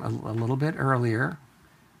diagram a little bit earlier.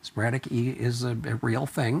 Sporadic E is a real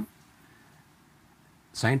thing.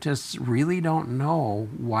 Scientists really don't know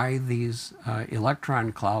why these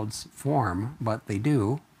electron clouds form, but they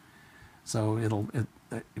do. So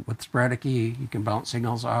with sporadic E, you can bounce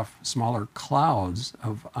signals off smaller clouds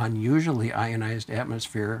of unusually ionized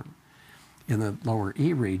atmosphere in the lower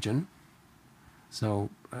E region. So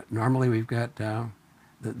normally we've got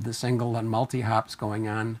the single and multi-hops going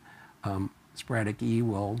on. Sporadic E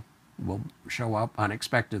will show up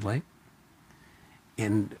unexpectedly.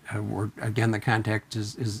 And again, the context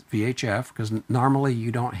is VHF, because normally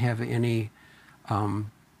you don't have any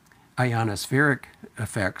ionospheric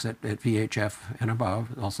effects at VHF and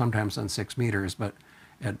above, well, sometimes on 6 meters, but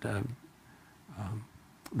at the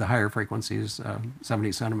higher frequencies,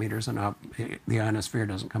 70 centimeters and up, the ionosphere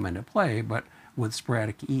doesn't come into play, but with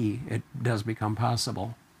sporadic E, it does become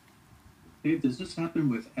possible. Dave, does this happen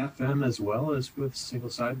with FM as well as with single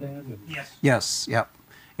sideband? Yes. Yes, yep.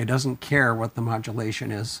 It doesn't care what the modulation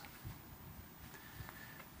is.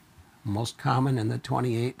 Most common in the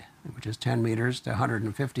 28, which is 10 meters to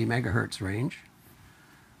 150 megahertz range.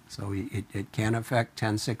 So it can affect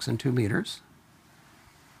 10, 6, and 2 meters.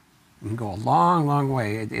 You can go a long, long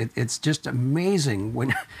way. It's just amazing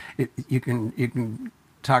when you can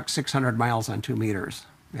talk 600 miles on 2 meters.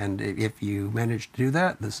 And if you manage to do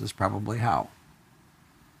that, this is probably how.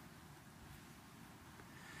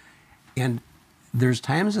 And there's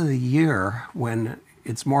times of the year when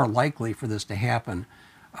it's more likely for this to happen.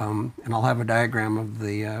 And I'll have a diagram of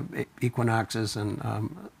the equinoxes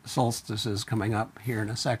and solstices coming up here in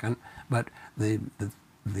a second. But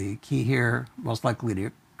the key here, most likely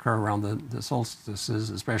to occur around the solstices,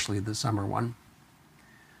 especially the summer one.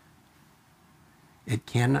 It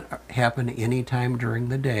can happen any time during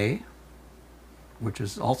the day, which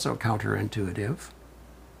is also counterintuitive.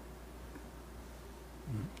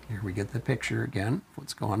 Here we get the picture again,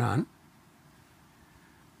 what's going on.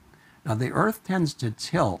 Now the Earth tends to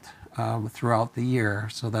tilt throughout the year,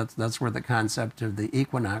 so that's where the concept of the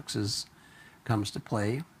equinoxes comes to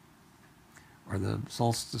play, or the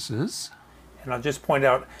solstices. And I'll just point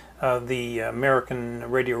out the American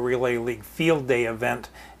Radio Relay League Field Day event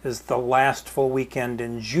is the last full weekend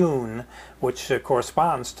in June, which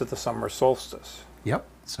corresponds to the summer solstice. Yep,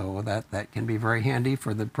 so that can be very handy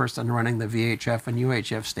for the person running the VHF and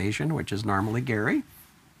UHF station, which is normally Gary.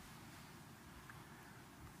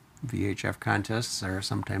 VHF contests are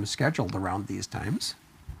sometimes scheduled around these times.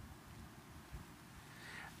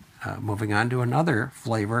 Moving on to another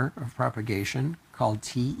flavor of propagation called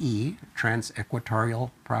TE,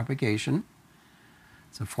 transequatorial propagation.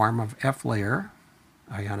 It's a form of F-layer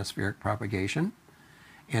ionospheric propagation.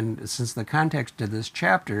 And since the context of this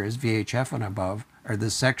chapter is VHF and above, or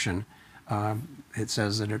this section, it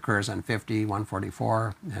says it occurs on 50,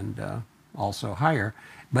 144, and also higher.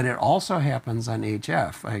 But it also happens on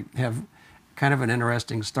HF. I have kind of an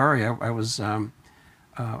interesting story. I was on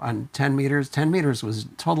 10 meters. 10 meters was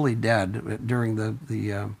totally dead during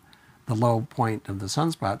the low point of the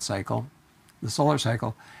sunspot cycle, the solar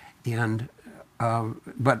cycle, and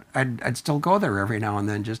but I'd still go there every now and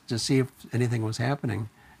then just to see if anything was happening.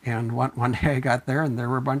 And one day I got there and there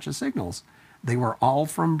were a bunch of signals. They were all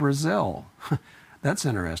from Brazil. That's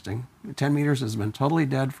interesting. 10 meters has been totally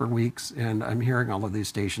dead for weeks, and I'm hearing all of these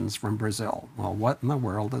stations from Brazil. Well, what in the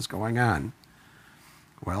world is going on?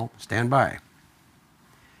 Well, stand by.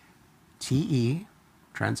 TE,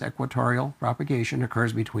 transequatorial propagation,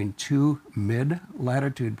 occurs between two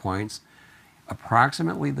mid-latitude points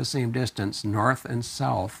approximately the same distance north and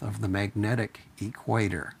south of the magnetic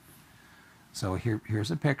equator. So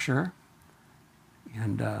here's a picture.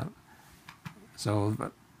 And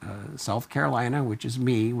South Carolina, which is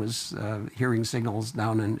me, was hearing signals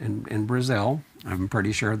down in Brazil. I'm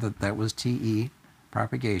pretty sure that that was TE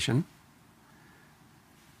propagation.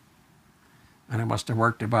 And I must have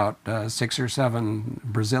worked about 6 or 7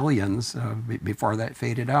 Brazilians before that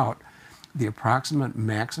faded out. The approximate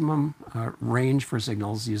maximum range for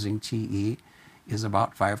signals using TE is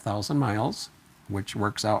about 5,000 miles, which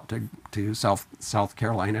works out to South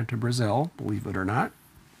Carolina to Brazil, believe it or not.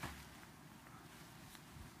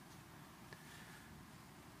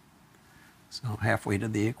 So halfway to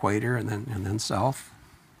the equator and then south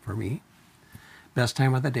for me. Best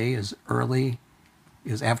time of the day is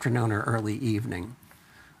afternoon or early evening.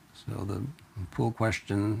 So the pool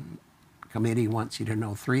question committee wants you to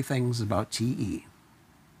know 3 things about TE.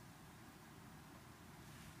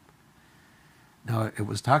 Now, it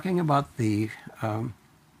was talking about the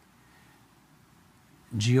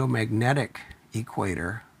geomagnetic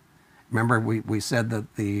equator. Remember, we said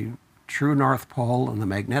that the true North Pole and the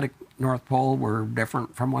magnetic North Pole were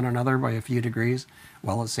different from one another by a few degrees.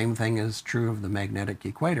 Well, the same thing is true of the magnetic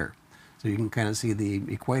equator. So you can kind of see the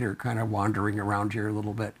equator kind of wandering around here a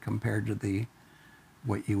little bit compared to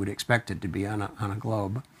what you would expect it to be on a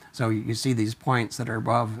globe. So you see these points that are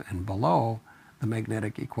above and below the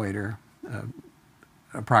magnetic equator,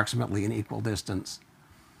 approximately an equal distance.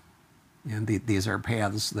 And these are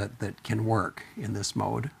paths that can work in this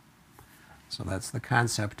mode. So that's the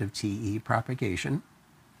concept of TE propagation.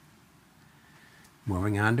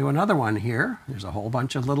 Moving on to another one here. There's a whole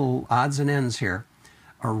bunch of little odds and ends here.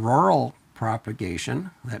 Auroral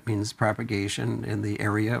propagation, that means propagation in the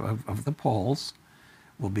area of the poles.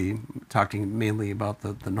 We'll be talking mainly about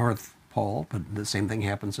the North Pole, but the same thing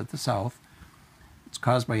happens at the South. It's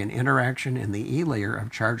caused by an interaction in the E layer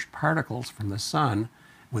of charged particles from the sun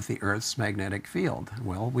with the Earth's magnetic field.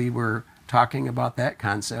 Well, we were talking about that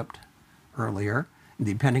concept earlier.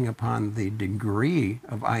 Depending upon the degree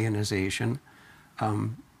of ionization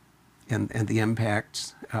and the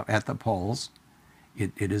impacts at the poles,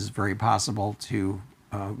 it is very possible to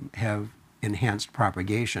have enhanced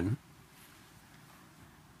propagation.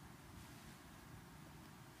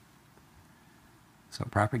 So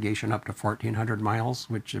propagation up to 1,400 miles,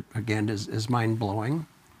 which again is mind-blowing.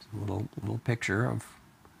 It's a little picture of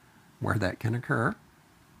where that can occur.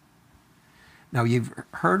 Now, you've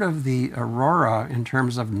heard of the aurora in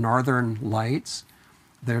terms of northern lights.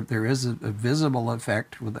 There is a visible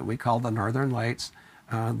effect that we call the northern lights.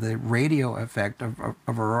 The radio effect of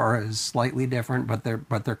aurora is slightly different, but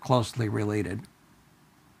they're closely related.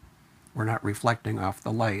 We're not reflecting off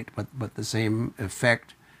the light, but the same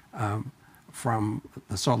effect from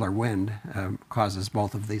the solar wind causes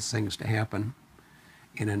both of these things to happen.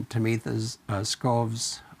 In Tamitha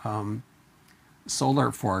Scove's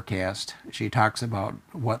solar forecast, she talks about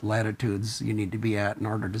what latitudes you need to be at in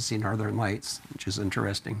order to see northern lights, which is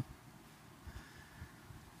interesting.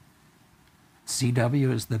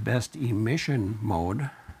 CW is the best emission mode.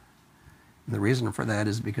 And the reason for that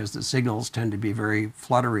is because the signals tend to be very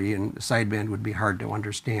fluttery and sideband would be hard to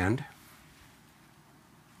understand.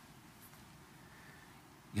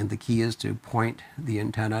 And the key is to point the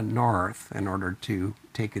antenna north in order to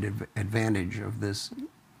take advantage of this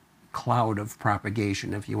cloud of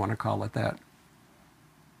propagation, if you want to call it that.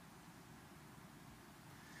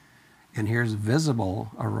 And here's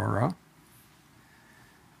visible aurora.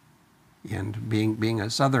 And being a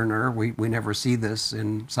southerner, we never see this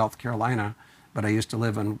in South Carolina, but I used to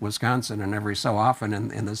live in Wisconsin, and every so often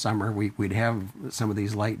in the summer we'd have some of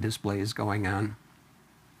these light displays going on.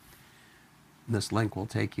 This link will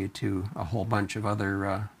take you to a whole bunch of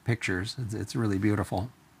other pictures. It's really beautiful.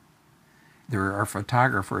 There are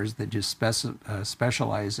photographers that just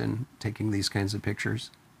specialize in taking these kinds of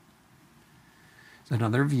pictures. It's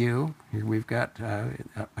another view. Here we've got,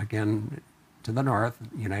 again, to the north,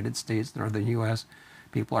 United States, northern U.S.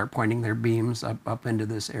 People are pointing their beams up into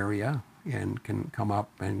this area and can come up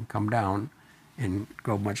and come down and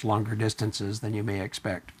go much longer distances than you may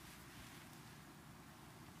expect.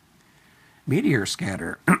 Meteor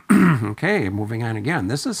scatter. Okay, moving on again.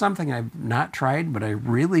 This is something I've not tried, but I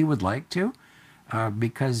really would like to,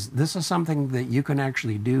 because this is something that you can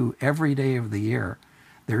actually do every day of the year.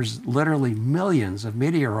 There's literally millions of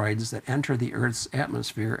meteoroids that enter the Earth's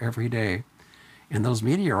atmosphere every day. And those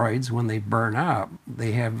meteoroids, when they burn up,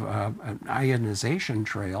 they have an ionization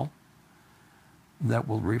trail that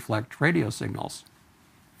will reflect radio signals.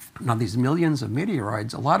 Now, these millions of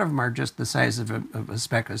meteoroids, a lot of them are just the size of a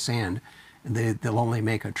speck of sand. And they'll only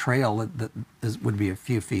make a trail that would be a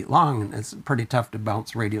few feet long, and it's pretty tough to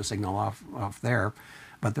bounce radio signal off there.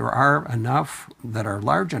 But there are enough that are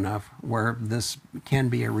large enough where this can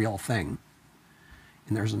be a real thing.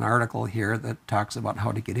 And there's an article here that talks about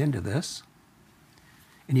how to get into this.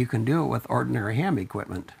 And you can do it with ordinary ham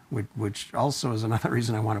equipment, which also is another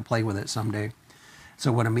reason I want to play with it someday.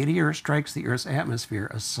 So when a meteor strikes the Earth's atmosphere,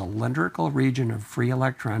 a cylindrical region of free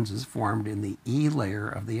electrons is formed in the E layer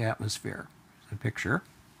of the atmosphere. Here's a picture.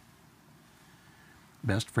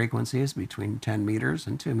 Best frequency is between 10 meters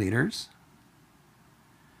and 2 meters.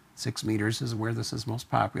 6 meters is where this is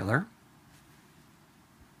most popular.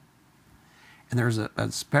 And there's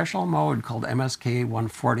a special mode called MSK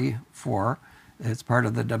 144. It's part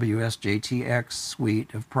of the WSJTX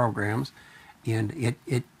suite of programs. And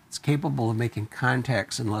it's capable of making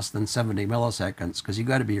contacts in less than 70 milliseconds, because you've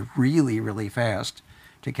got to be really, really fast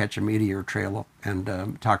to catch a meteor trail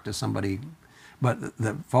and talk to somebody. But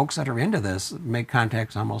the folks that are into this make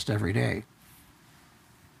contacts almost every day.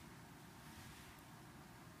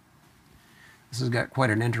 This has got quite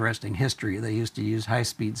an interesting history. They used to use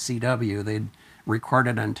high-speed CW. They'd record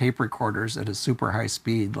it on tape recorders at a super high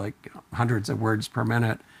speed, like hundreds of words per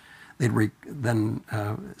minute. They'd then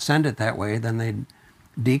send it that way. Then they'd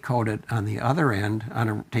decode it on the other end on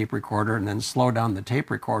a tape recorder and then slow down the tape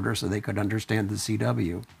recorder so they could understand the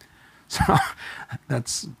CW. So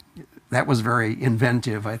that was very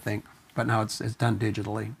inventive, I think, but now it's done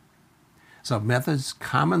digitally. So methods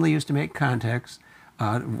commonly used to make contacts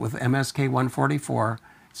with MSK 144,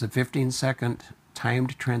 it's a 15-second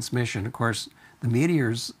timed transmission. Of course, the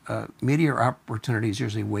meteor opportunity is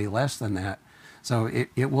usually way less than that. So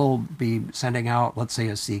it will be sending out, let's say,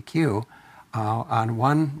 a CQ on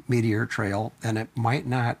one meteor trail, and it might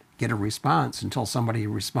not get a response until somebody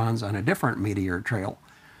responds on a different meteor trail.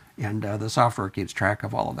 And the software keeps track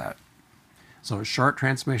of all of that. So short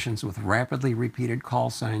transmissions with rapidly repeated call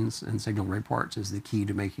signs and signal reports is the key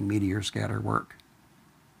to making meteor scatter work.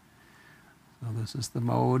 So this is the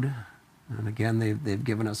mode. And again, they've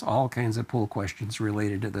given us all kinds of pool questions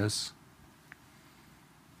related to this.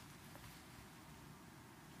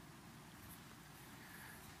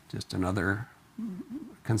 Just another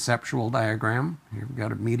conceptual diagram. Here we've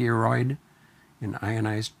got a meteoroid, an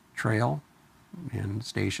ionized trail, and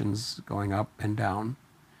stations going up and down.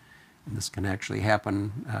 And this can actually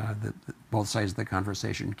happen, both sides of the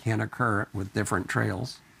conversation can occur with different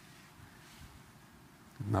trails.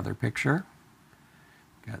 Another picture.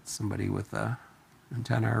 Got somebody with an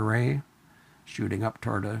antenna array shooting up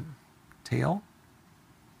toward a tail.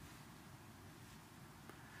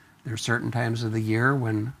 There's certain times of the year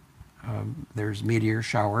when there's meteor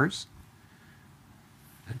showers.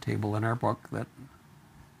 A table in our book that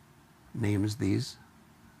names these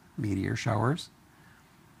meteor showers.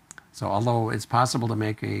 So although it's possible to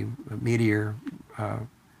make a meteor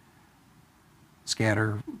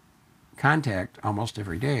scatter contact almost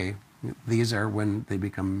every day, these are when they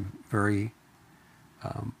become very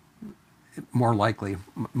more likely,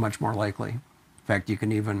 much more likely. In fact, you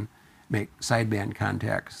can even make sideband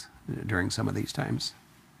contacts during some of these times.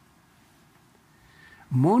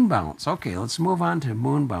 Moon bounce. Okay, let's move on to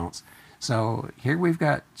moon bounce. So here we've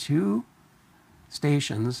got two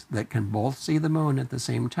stations that can both see the moon at the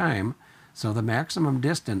same time. So the maximum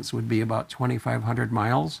distance would be about 2,500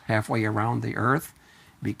 miles, halfway around the Earth.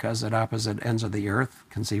 Because at opposite ends of the Earth,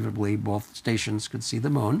 conceivably both stations could see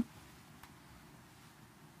the moon.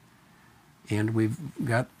 And we've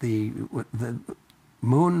got the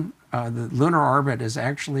moon, the lunar orbit is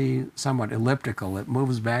actually somewhat elliptical. It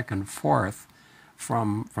moves back and forth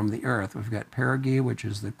from the Earth. We've got perigee, which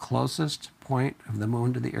is the closest point of the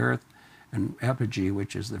moon to the Earth, and apogee,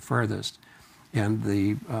 which is the furthest. And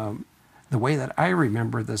the way that I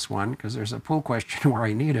remember this one, because there's a pool question where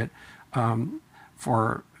I need it,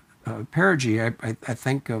 for perigee, I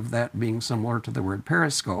think of that being similar to the word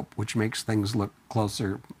periscope, which makes things look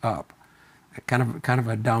closer up. Kind of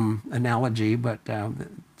a dumb analogy, but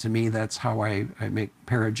to me that's how I make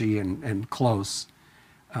perigee and close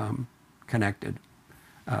connected.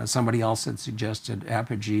 Somebody else had suggested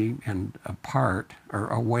apogee and apart or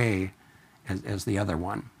away as the other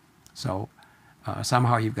one. So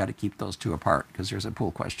somehow you've got to keep those two apart because there's a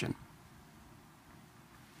pool question.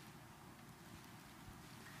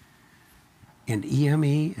 And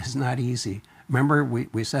EME is not easy. remember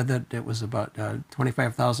we said that it was about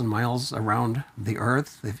 25,000 miles around the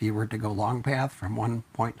Earth if you were to go long path from one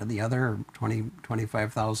point to the other, or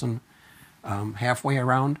 25,000 halfway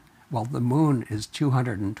around. Well, the moon is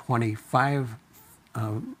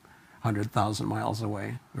 225,000 miles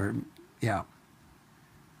away, or yeah.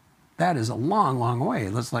 That is a long, long way.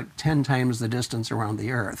 That's like 10 times the distance around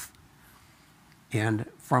the Earth. And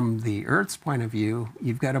from the Earth's point of view,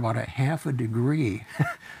 you've got about a half a degree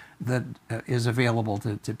that is available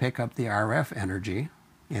to pick up the RF energy,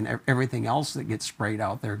 and everything else that gets sprayed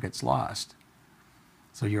out there gets lost.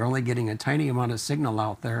 So you're only getting a tiny amount of signal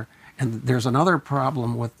out there. And there's another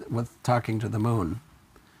problem with talking to the moon.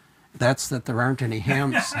 That's that there aren't any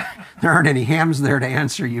hams. There aren't any hams there to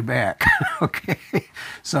answer you back. Okay,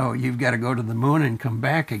 so you've got to go to the moon and come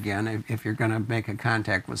back again if you're going to make a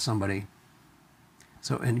contact with somebody.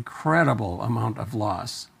 So incredible amount of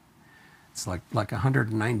loss. It's like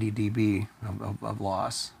 190 dB of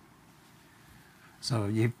loss. So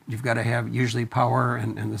you've got to have usually power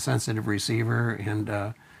and the sensitive receiver,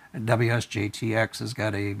 and WSJTX has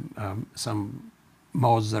got some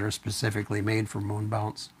modes that are specifically made for moon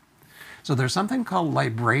bounce. So there's something called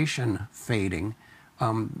libration fading.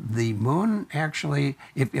 The moon actually,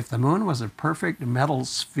 if the moon was a perfect metal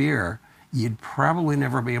sphere, you'd probably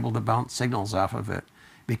never be able to bounce signals off of it,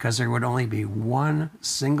 because there would only be one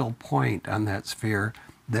single point on that sphere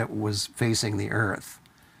that was facing the Earth.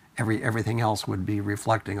 Everything else would be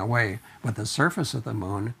reflecting away. But the surface of the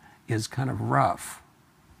moon is kind of rough.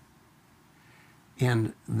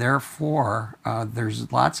 And therefore,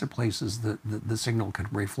 there's lots of places that the signal can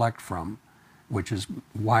reflect from, which is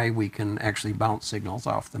why we can actually bounce signals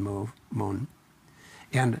off the moon.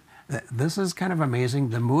 And this is kind of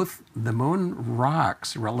amazing. The moon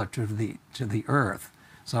rocks relative to the Earth.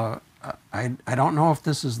 So I don't know if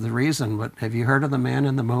this is the reason, but have you heard of the man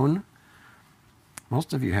in the moon?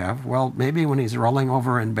 Most of you have. Well, maybe when he's rolling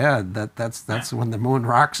over in bed, that's when the moon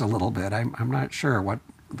rocks a little bit. I'm not sure what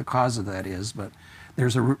the cause of that is, but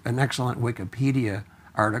there's an excellent Wikipedia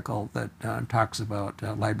article that talks about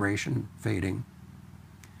libration fading,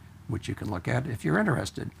 which you can look at if you're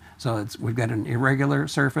interested. So we've got an irregular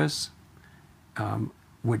surface,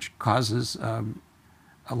 which causes a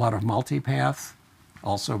lot of multipath,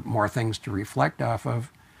 also more things to reflect off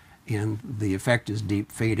of, and the effect is deep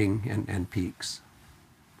fading and peaks.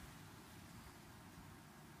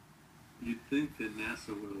 You'd think that NASA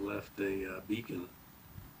would have left a beacon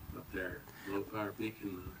up there, low power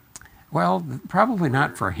beacon. Well, probably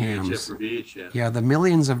not for hams. VHF or VHF. Yeah, the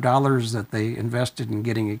millions of dollars that they invested in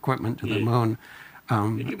getting equipment to the moon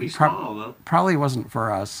It could be small, though. probably wasn't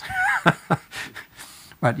for us.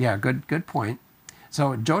 But yeah, good point.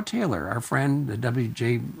 So Joe Taylor, our friend, the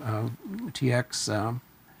WJTX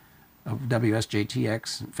of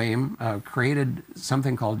WSJTX fame, created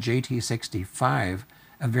something called JT65,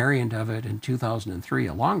 a variant of it in 2003,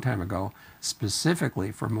 a long time ago,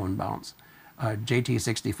 specifically for moon bounce.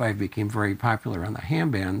 JT65 became very popular on the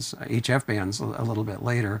ham bands, HF bands a little bit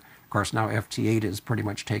later. Of course, now FT8 is pretty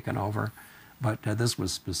much taken over, but this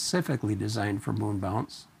was specifically designed for moon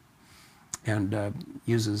bounce, and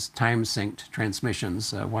uses time-synced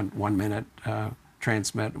transmissions, 1 minute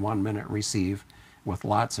transmit, 1 minute receive, with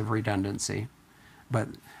lots of redundancy. But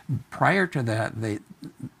prior to that,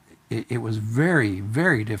 it was very,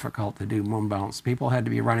 very difficult to do moon bounce. People had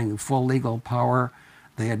to be running full legal power.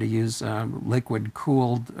 They had to use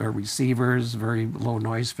liquid-cooled receivers, very low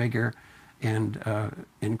noise figure, and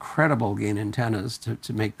incredible gain antennas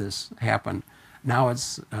to make this happen. Now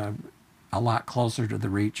it's a lot closer to the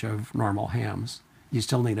reach of normal hams. You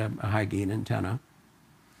still need a high gain antenna,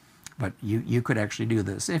 but you could actually do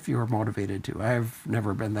this if you were motivated to. I've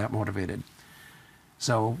never been that motivated.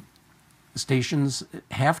 So stations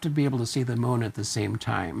have to be able to see the moon at the same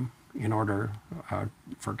time in order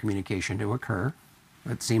for communication to occur.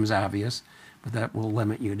 It seems obvious, but that will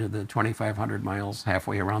limit you to the 2,500 miles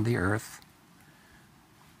halfway around the Earth,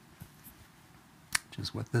 which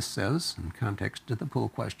is what this says in context to the pool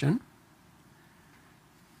question.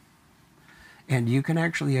 And you can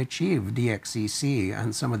actually achieve DXCC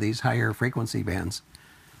on some of these higher frequency bands.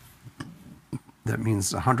 That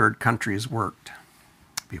means 100 countries worked.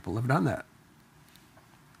 People have done that.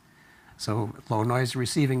 So low noise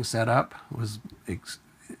receiving setup was the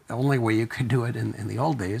only way you could do it in the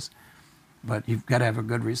old days. But you've got to have a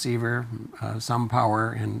good receiver, some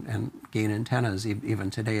power, and gain antennas even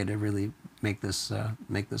today to really make this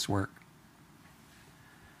work.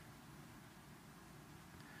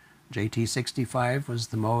 JT65 was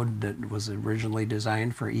the mode that was originally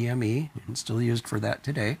designed for EME and still used for that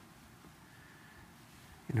today.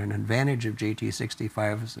 And an advantage of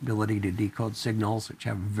JT65 is ability to decode signals which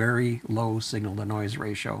have very low signal-to-noise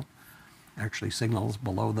ratio. Actually, signals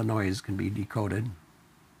below the noise can be decoded.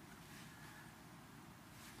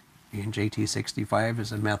 And JT65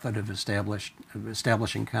 is a method of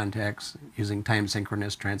establishing contacts using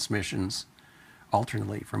time-synchronous transmissions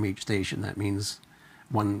alternately from each station. That means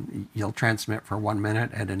you'll transmit for 1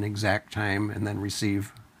 minute at an exact time and then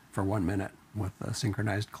receive for 1 minute with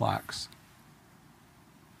synchronized clocks.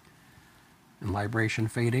 And libration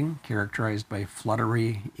fading, characterized by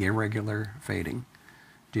fluttery, irregular fading.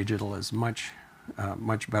 Digital is much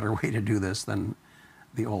better way to do this than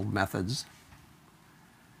the old methods.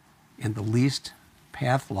 And the least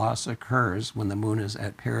path loss occurs when the moon is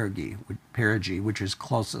at perigee, which is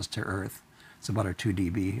closest to Earth. It's about a 2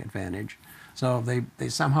 dB advantage. So they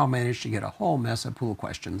somehow managed to get a whole mess of pool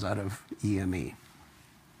questions out of EME.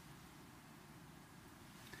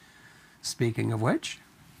 Speaking of which,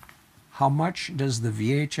 how much does the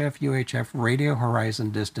VHF-UHF radio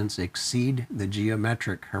horizon distance exceed the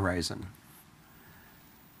geometric horizon?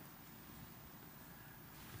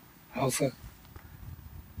 Alpha.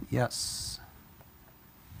 Yes.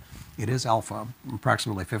 It is alpha,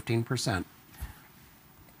 approximately 15%.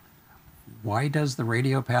 Why does the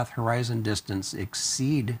radio path horizon distance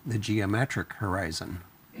exceed the geometric horizon?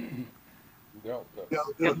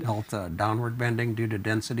 Delta, downward bending due to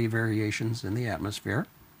density variations in the atmosphere.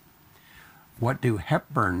 What do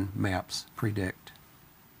Hepburn maps predict?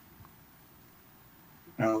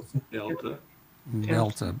 Alpha. Delta.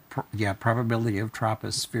 Delta, probability of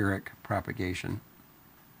tropospheric propagation.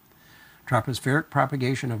 Tropospheric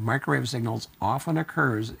propagation of microwave signals often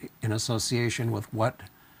occurs in association with what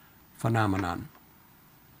phenomenon?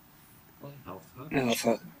 Alpha.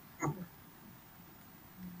 Alpha.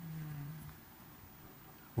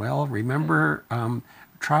 Well, remember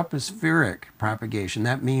tropospheric propagation.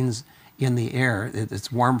 That means in the air,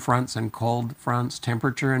 it's warm fronts and cold fronts,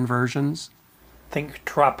 temperature inversions. Think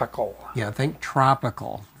tropical. Yeah, think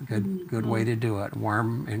tropical. Good way to do it.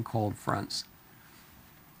 Warm and cold fronts.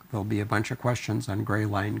 There'll be a bunch of questions on gray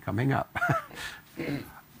line coming up.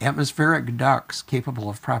 Atmospheric ducts capable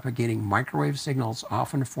of propagating microwave signals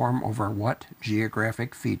often form over what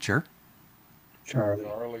geographic feature? Charlie.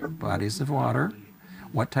 Bodies of water.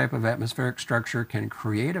 What type of atmospheric structure can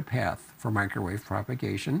create a path for microwave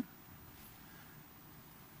propagation?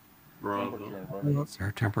 Bravo. It's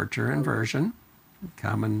our temperature inversion,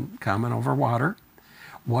 common over water.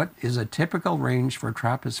 What is a typical range for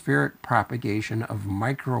tropospheric propagation of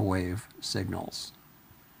microwave signals?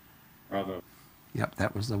 Bravo. Yep,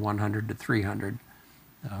 that was the 100 to 300.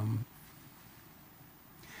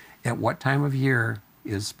 At what time of year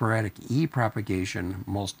is sporadic E propagation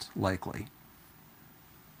most likely?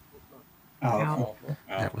 Alpha.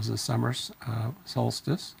 That was the summer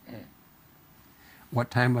solstice. What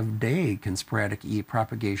time of day can sporadic E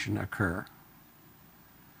propagation occur?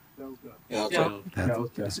 Delta. That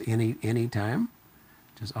Delta. is any time.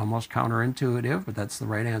 Just almost counterintuitive, but that's the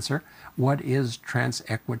right answer. What is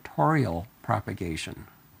transequatorial propagation?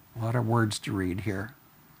 A lot of words to read here.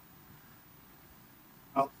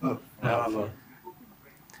 Alpha.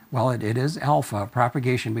 Well, it is alpha,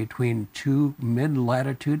 propagation between two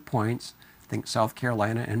mid-latitude points, think South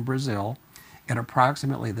Carolina and Brazil, at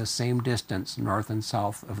approximately the same distance north and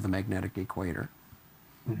south of the magnetic equator.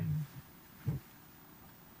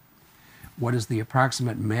 What is the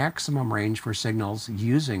approximate maximum range for signals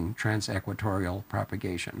using transequatorial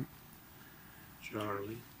propagation?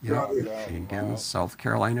 Charlie. Yep. Again, South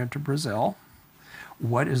Carolina to Brazil.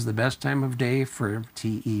 What is the best time of day for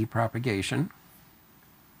TE propagation?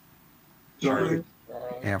 Charlie.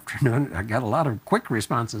 Afternoon. I got a lot of quick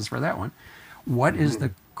responses for that one. What is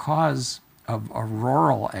the cause of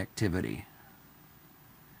auroral activity?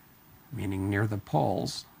 Meaning near the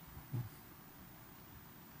poles.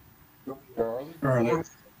 Charlie.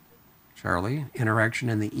 Charlie, interaction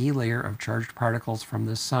in the E layer of charged particles from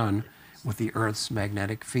the sun with the Earth's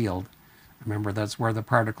magnetic field. Remember, that's where the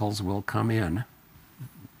particles will come in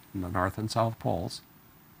the north and south poles.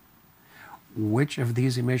 Which of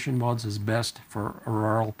these emission modes is best for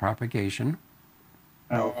auroral propagation?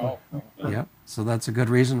 Alpha. Yep, so that's a good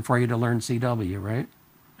reason for you to learn CW, right?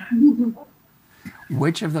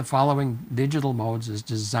 Which of the following digital modes is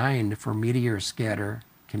designed for meteor scatter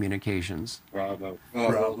communications? Bravo.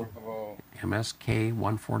 Bravo. MSK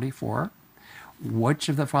 144. Which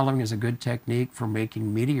of the following is a good technique for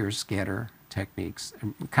making meteor scatter techniques?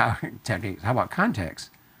 Techniques. How about contacts?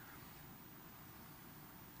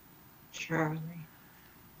 Charlie.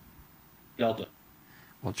 Delta.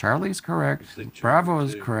 Well, Charlie's correct. I think Bravo Charlie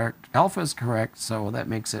is too. correct. Alpha is correct, so that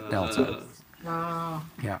makes it Delta. Wow.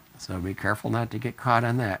 Yeah, so be careful not to get caught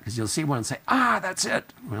on that, because you'll see one and say, ah, that's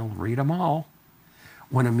it. Well, read them all.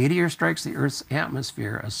 When a meteor strikes the Earth's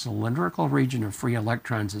atmosphere, a cylindrical region of free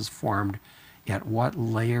electrons is formed at what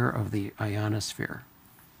layer of the ionosphere?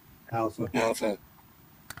 Alpha. Alpha.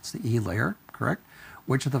 It's the E layer, correct?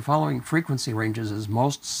 Which of the following frequency ranges is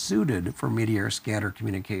most suited for meteor scatter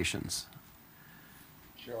communications?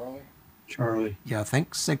 Charlie? Charlie. Yeah,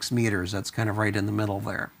 think 6 meters. That's kind of right in the middle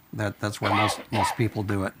there. That's where most people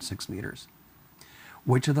do it, 6 meters.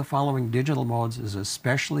 Which of the following digital modes is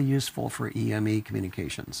especially useful for EME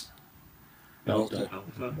communications? Delta.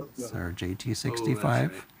 Alpha. It's our JT65. Oh, that's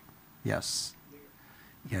right. Yes.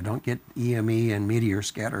 Yeah, don't get EME and meteor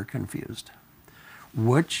scatter confused.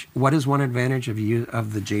 What is one advantage of the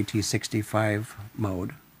JT65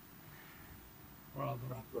 mode?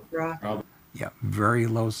 Rock. Yeah, very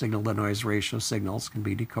low signal to noise ratio signals can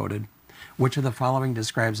be decoded. Which of the following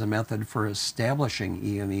describes a method for establishing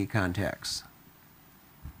EME contacts?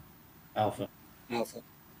 Alpha. Alpha.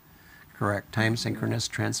 Correct. Time synchronous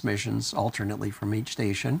transmissions alternately from each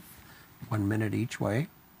station, 1 minute each way.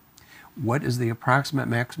 What is the approximate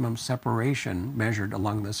maximum separation measured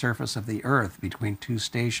along the surface of the Earth between 2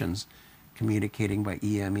 stations communicating by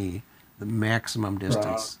EME? The maximum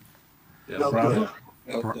distance. Delta.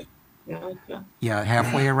 Delta. Yeah,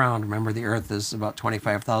 halfway around. Remember, the Earth is about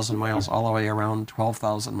 25,000 miles all the way around,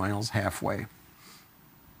 12,000 miles halfway.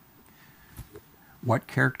 What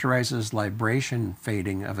characterizes libration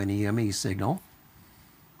fading of an EME signal?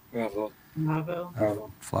 Bravo.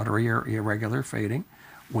 Bravo. Fluttery or irregular fading.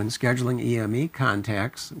 When scheduling EME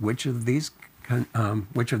contacts, which of these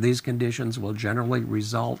conditions will generally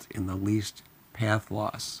result in the least path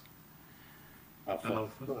loss? Alpha.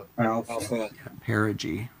 Alpha.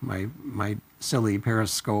 Perigee, my silly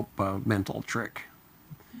periscope mental trick.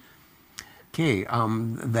 Okay,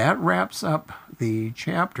 that wraps up the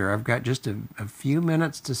chapter. I've got just a few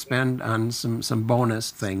minutes to spend on some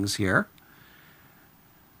bonus things here.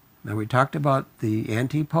 Now, we talked about the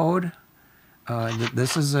antipode.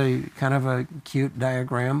 This is a kind of a cute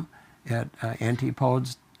diagram at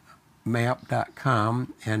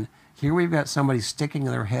antipodesmap.com, and here we've got somebody sticking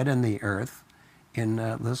their head in the earth in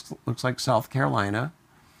this looks like South Carolina,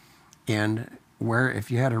 and where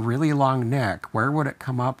if you had a really long neck, where would it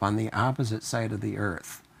come up on the opposite side of the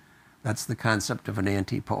earth? That's the concept of an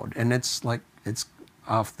antipode, and it's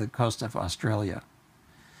off the coast of Australia.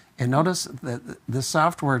 And notice that the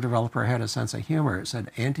software developer had a sense of humor. It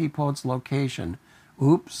said, antipode's location,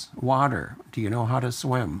 oops, water. Do you know how to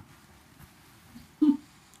swim?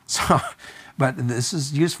 So, but this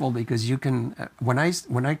is useful because you can, when I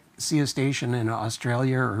see a station in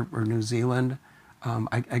Australia or New Zealand,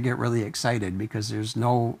 I get really excited because there's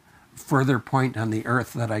no further point on the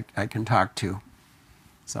earth that I can talk to.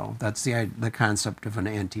 So that's the concept of an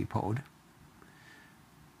antipode.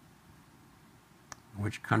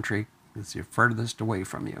 Which country is your furthest away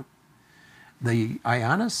from you? The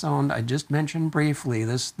ionosound I just mentioned briefly.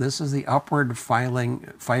 This is the upward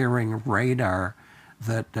firing radar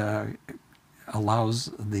that allows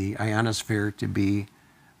the ionosphere to be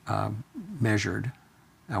measured.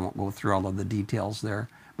 I won't go through all of the details there,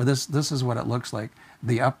 but this is what it looks like.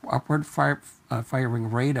 The upward firing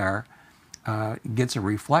radar gets a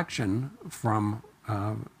reflection from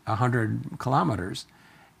 100 kilometers.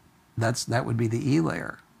 That would be the E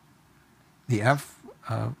layer. The F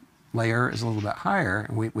layer is a little bit higher,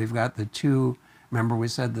 and we've got the two. Remember, we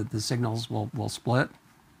said that the signals will split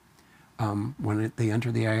when they enter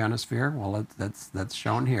the ionosphere. Well, that's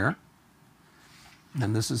shown here.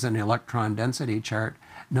 And this is an electron density chart.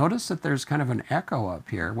 Notice that there's kind of an echo up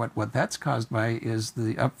here. What that's caused by is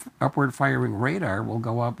the upward firing radar will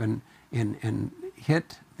go up and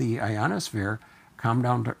hit the ionosphere, come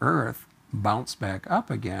down to Earth, bounce back up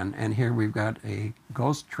again, and here we've got a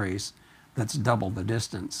ghost trace that's double the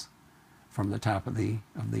distance from the top of the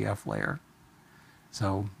F layer.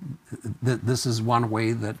 So this is one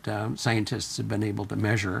way that scientists have been able to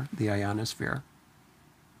measure the ionosphere.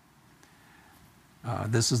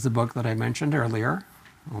 This is the book that I mentioned earlier,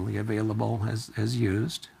 only available as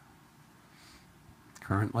used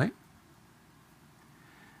currently.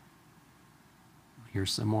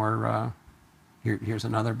 Here's some more. Here's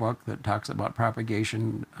another book that talks about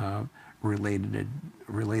propagation related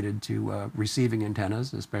to receiving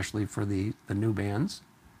antennas, especially for the new bands.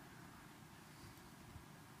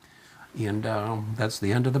 And that's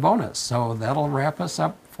the end of the bonus. So that'll wrap us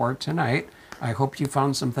up for tonight. I hope you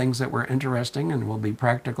found some things that were interesting and will be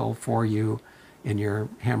practical for you in your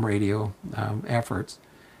ham radio efforts.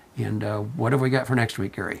 And what have we got for next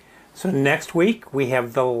week, Gary? So next week we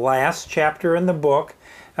have the last chapter in the book.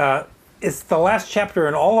 it's the last chapter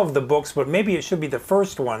in all of the books, but maybe it should be the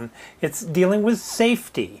first one. It's dealing with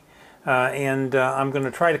safety. And I'm going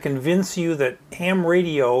to try to convince you that ham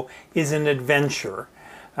radio is an adventure.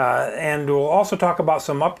 And we'll also talk about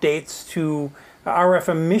some updates to RF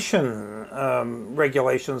emission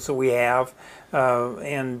regulations that we have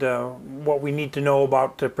and what we need to know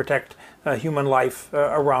about to protect human life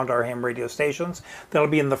around our ham radio stations. That'll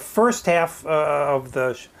be in the first half of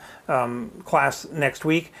the class next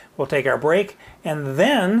week. We'll take our break, and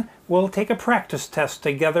then we'll take a practice test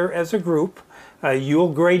together as a group.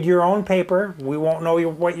 You'll grade your own paper. We won't know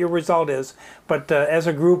what your result is, but as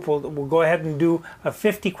a group, we'll go ahead and do a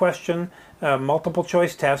 50-question multiple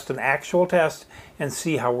choice test, an actual test, and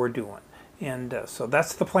see how we're doing. And so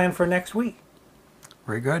that's the plan for next week.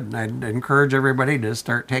 Very good. And I'd encourage everybody to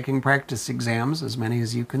start taking practice exams, as many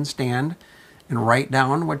as you can stand, and write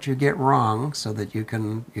down what you get wrong so that you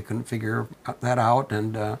can figure that out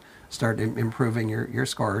and start improving your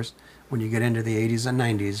scores. When you get into the 80s and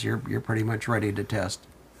 90s, you're pretty much ready to test.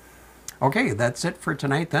 Okay, that's it for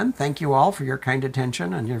tonight then. Thank you all for your kind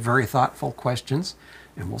attention and your very thoughtful questions,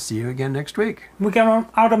 and we'll see you again next week. We got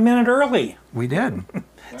out a minute early. We did.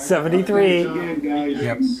 73. Again, guys.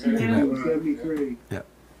 Yep. Yeah. 73. Yep.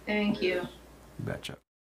 Thank you. Betcha.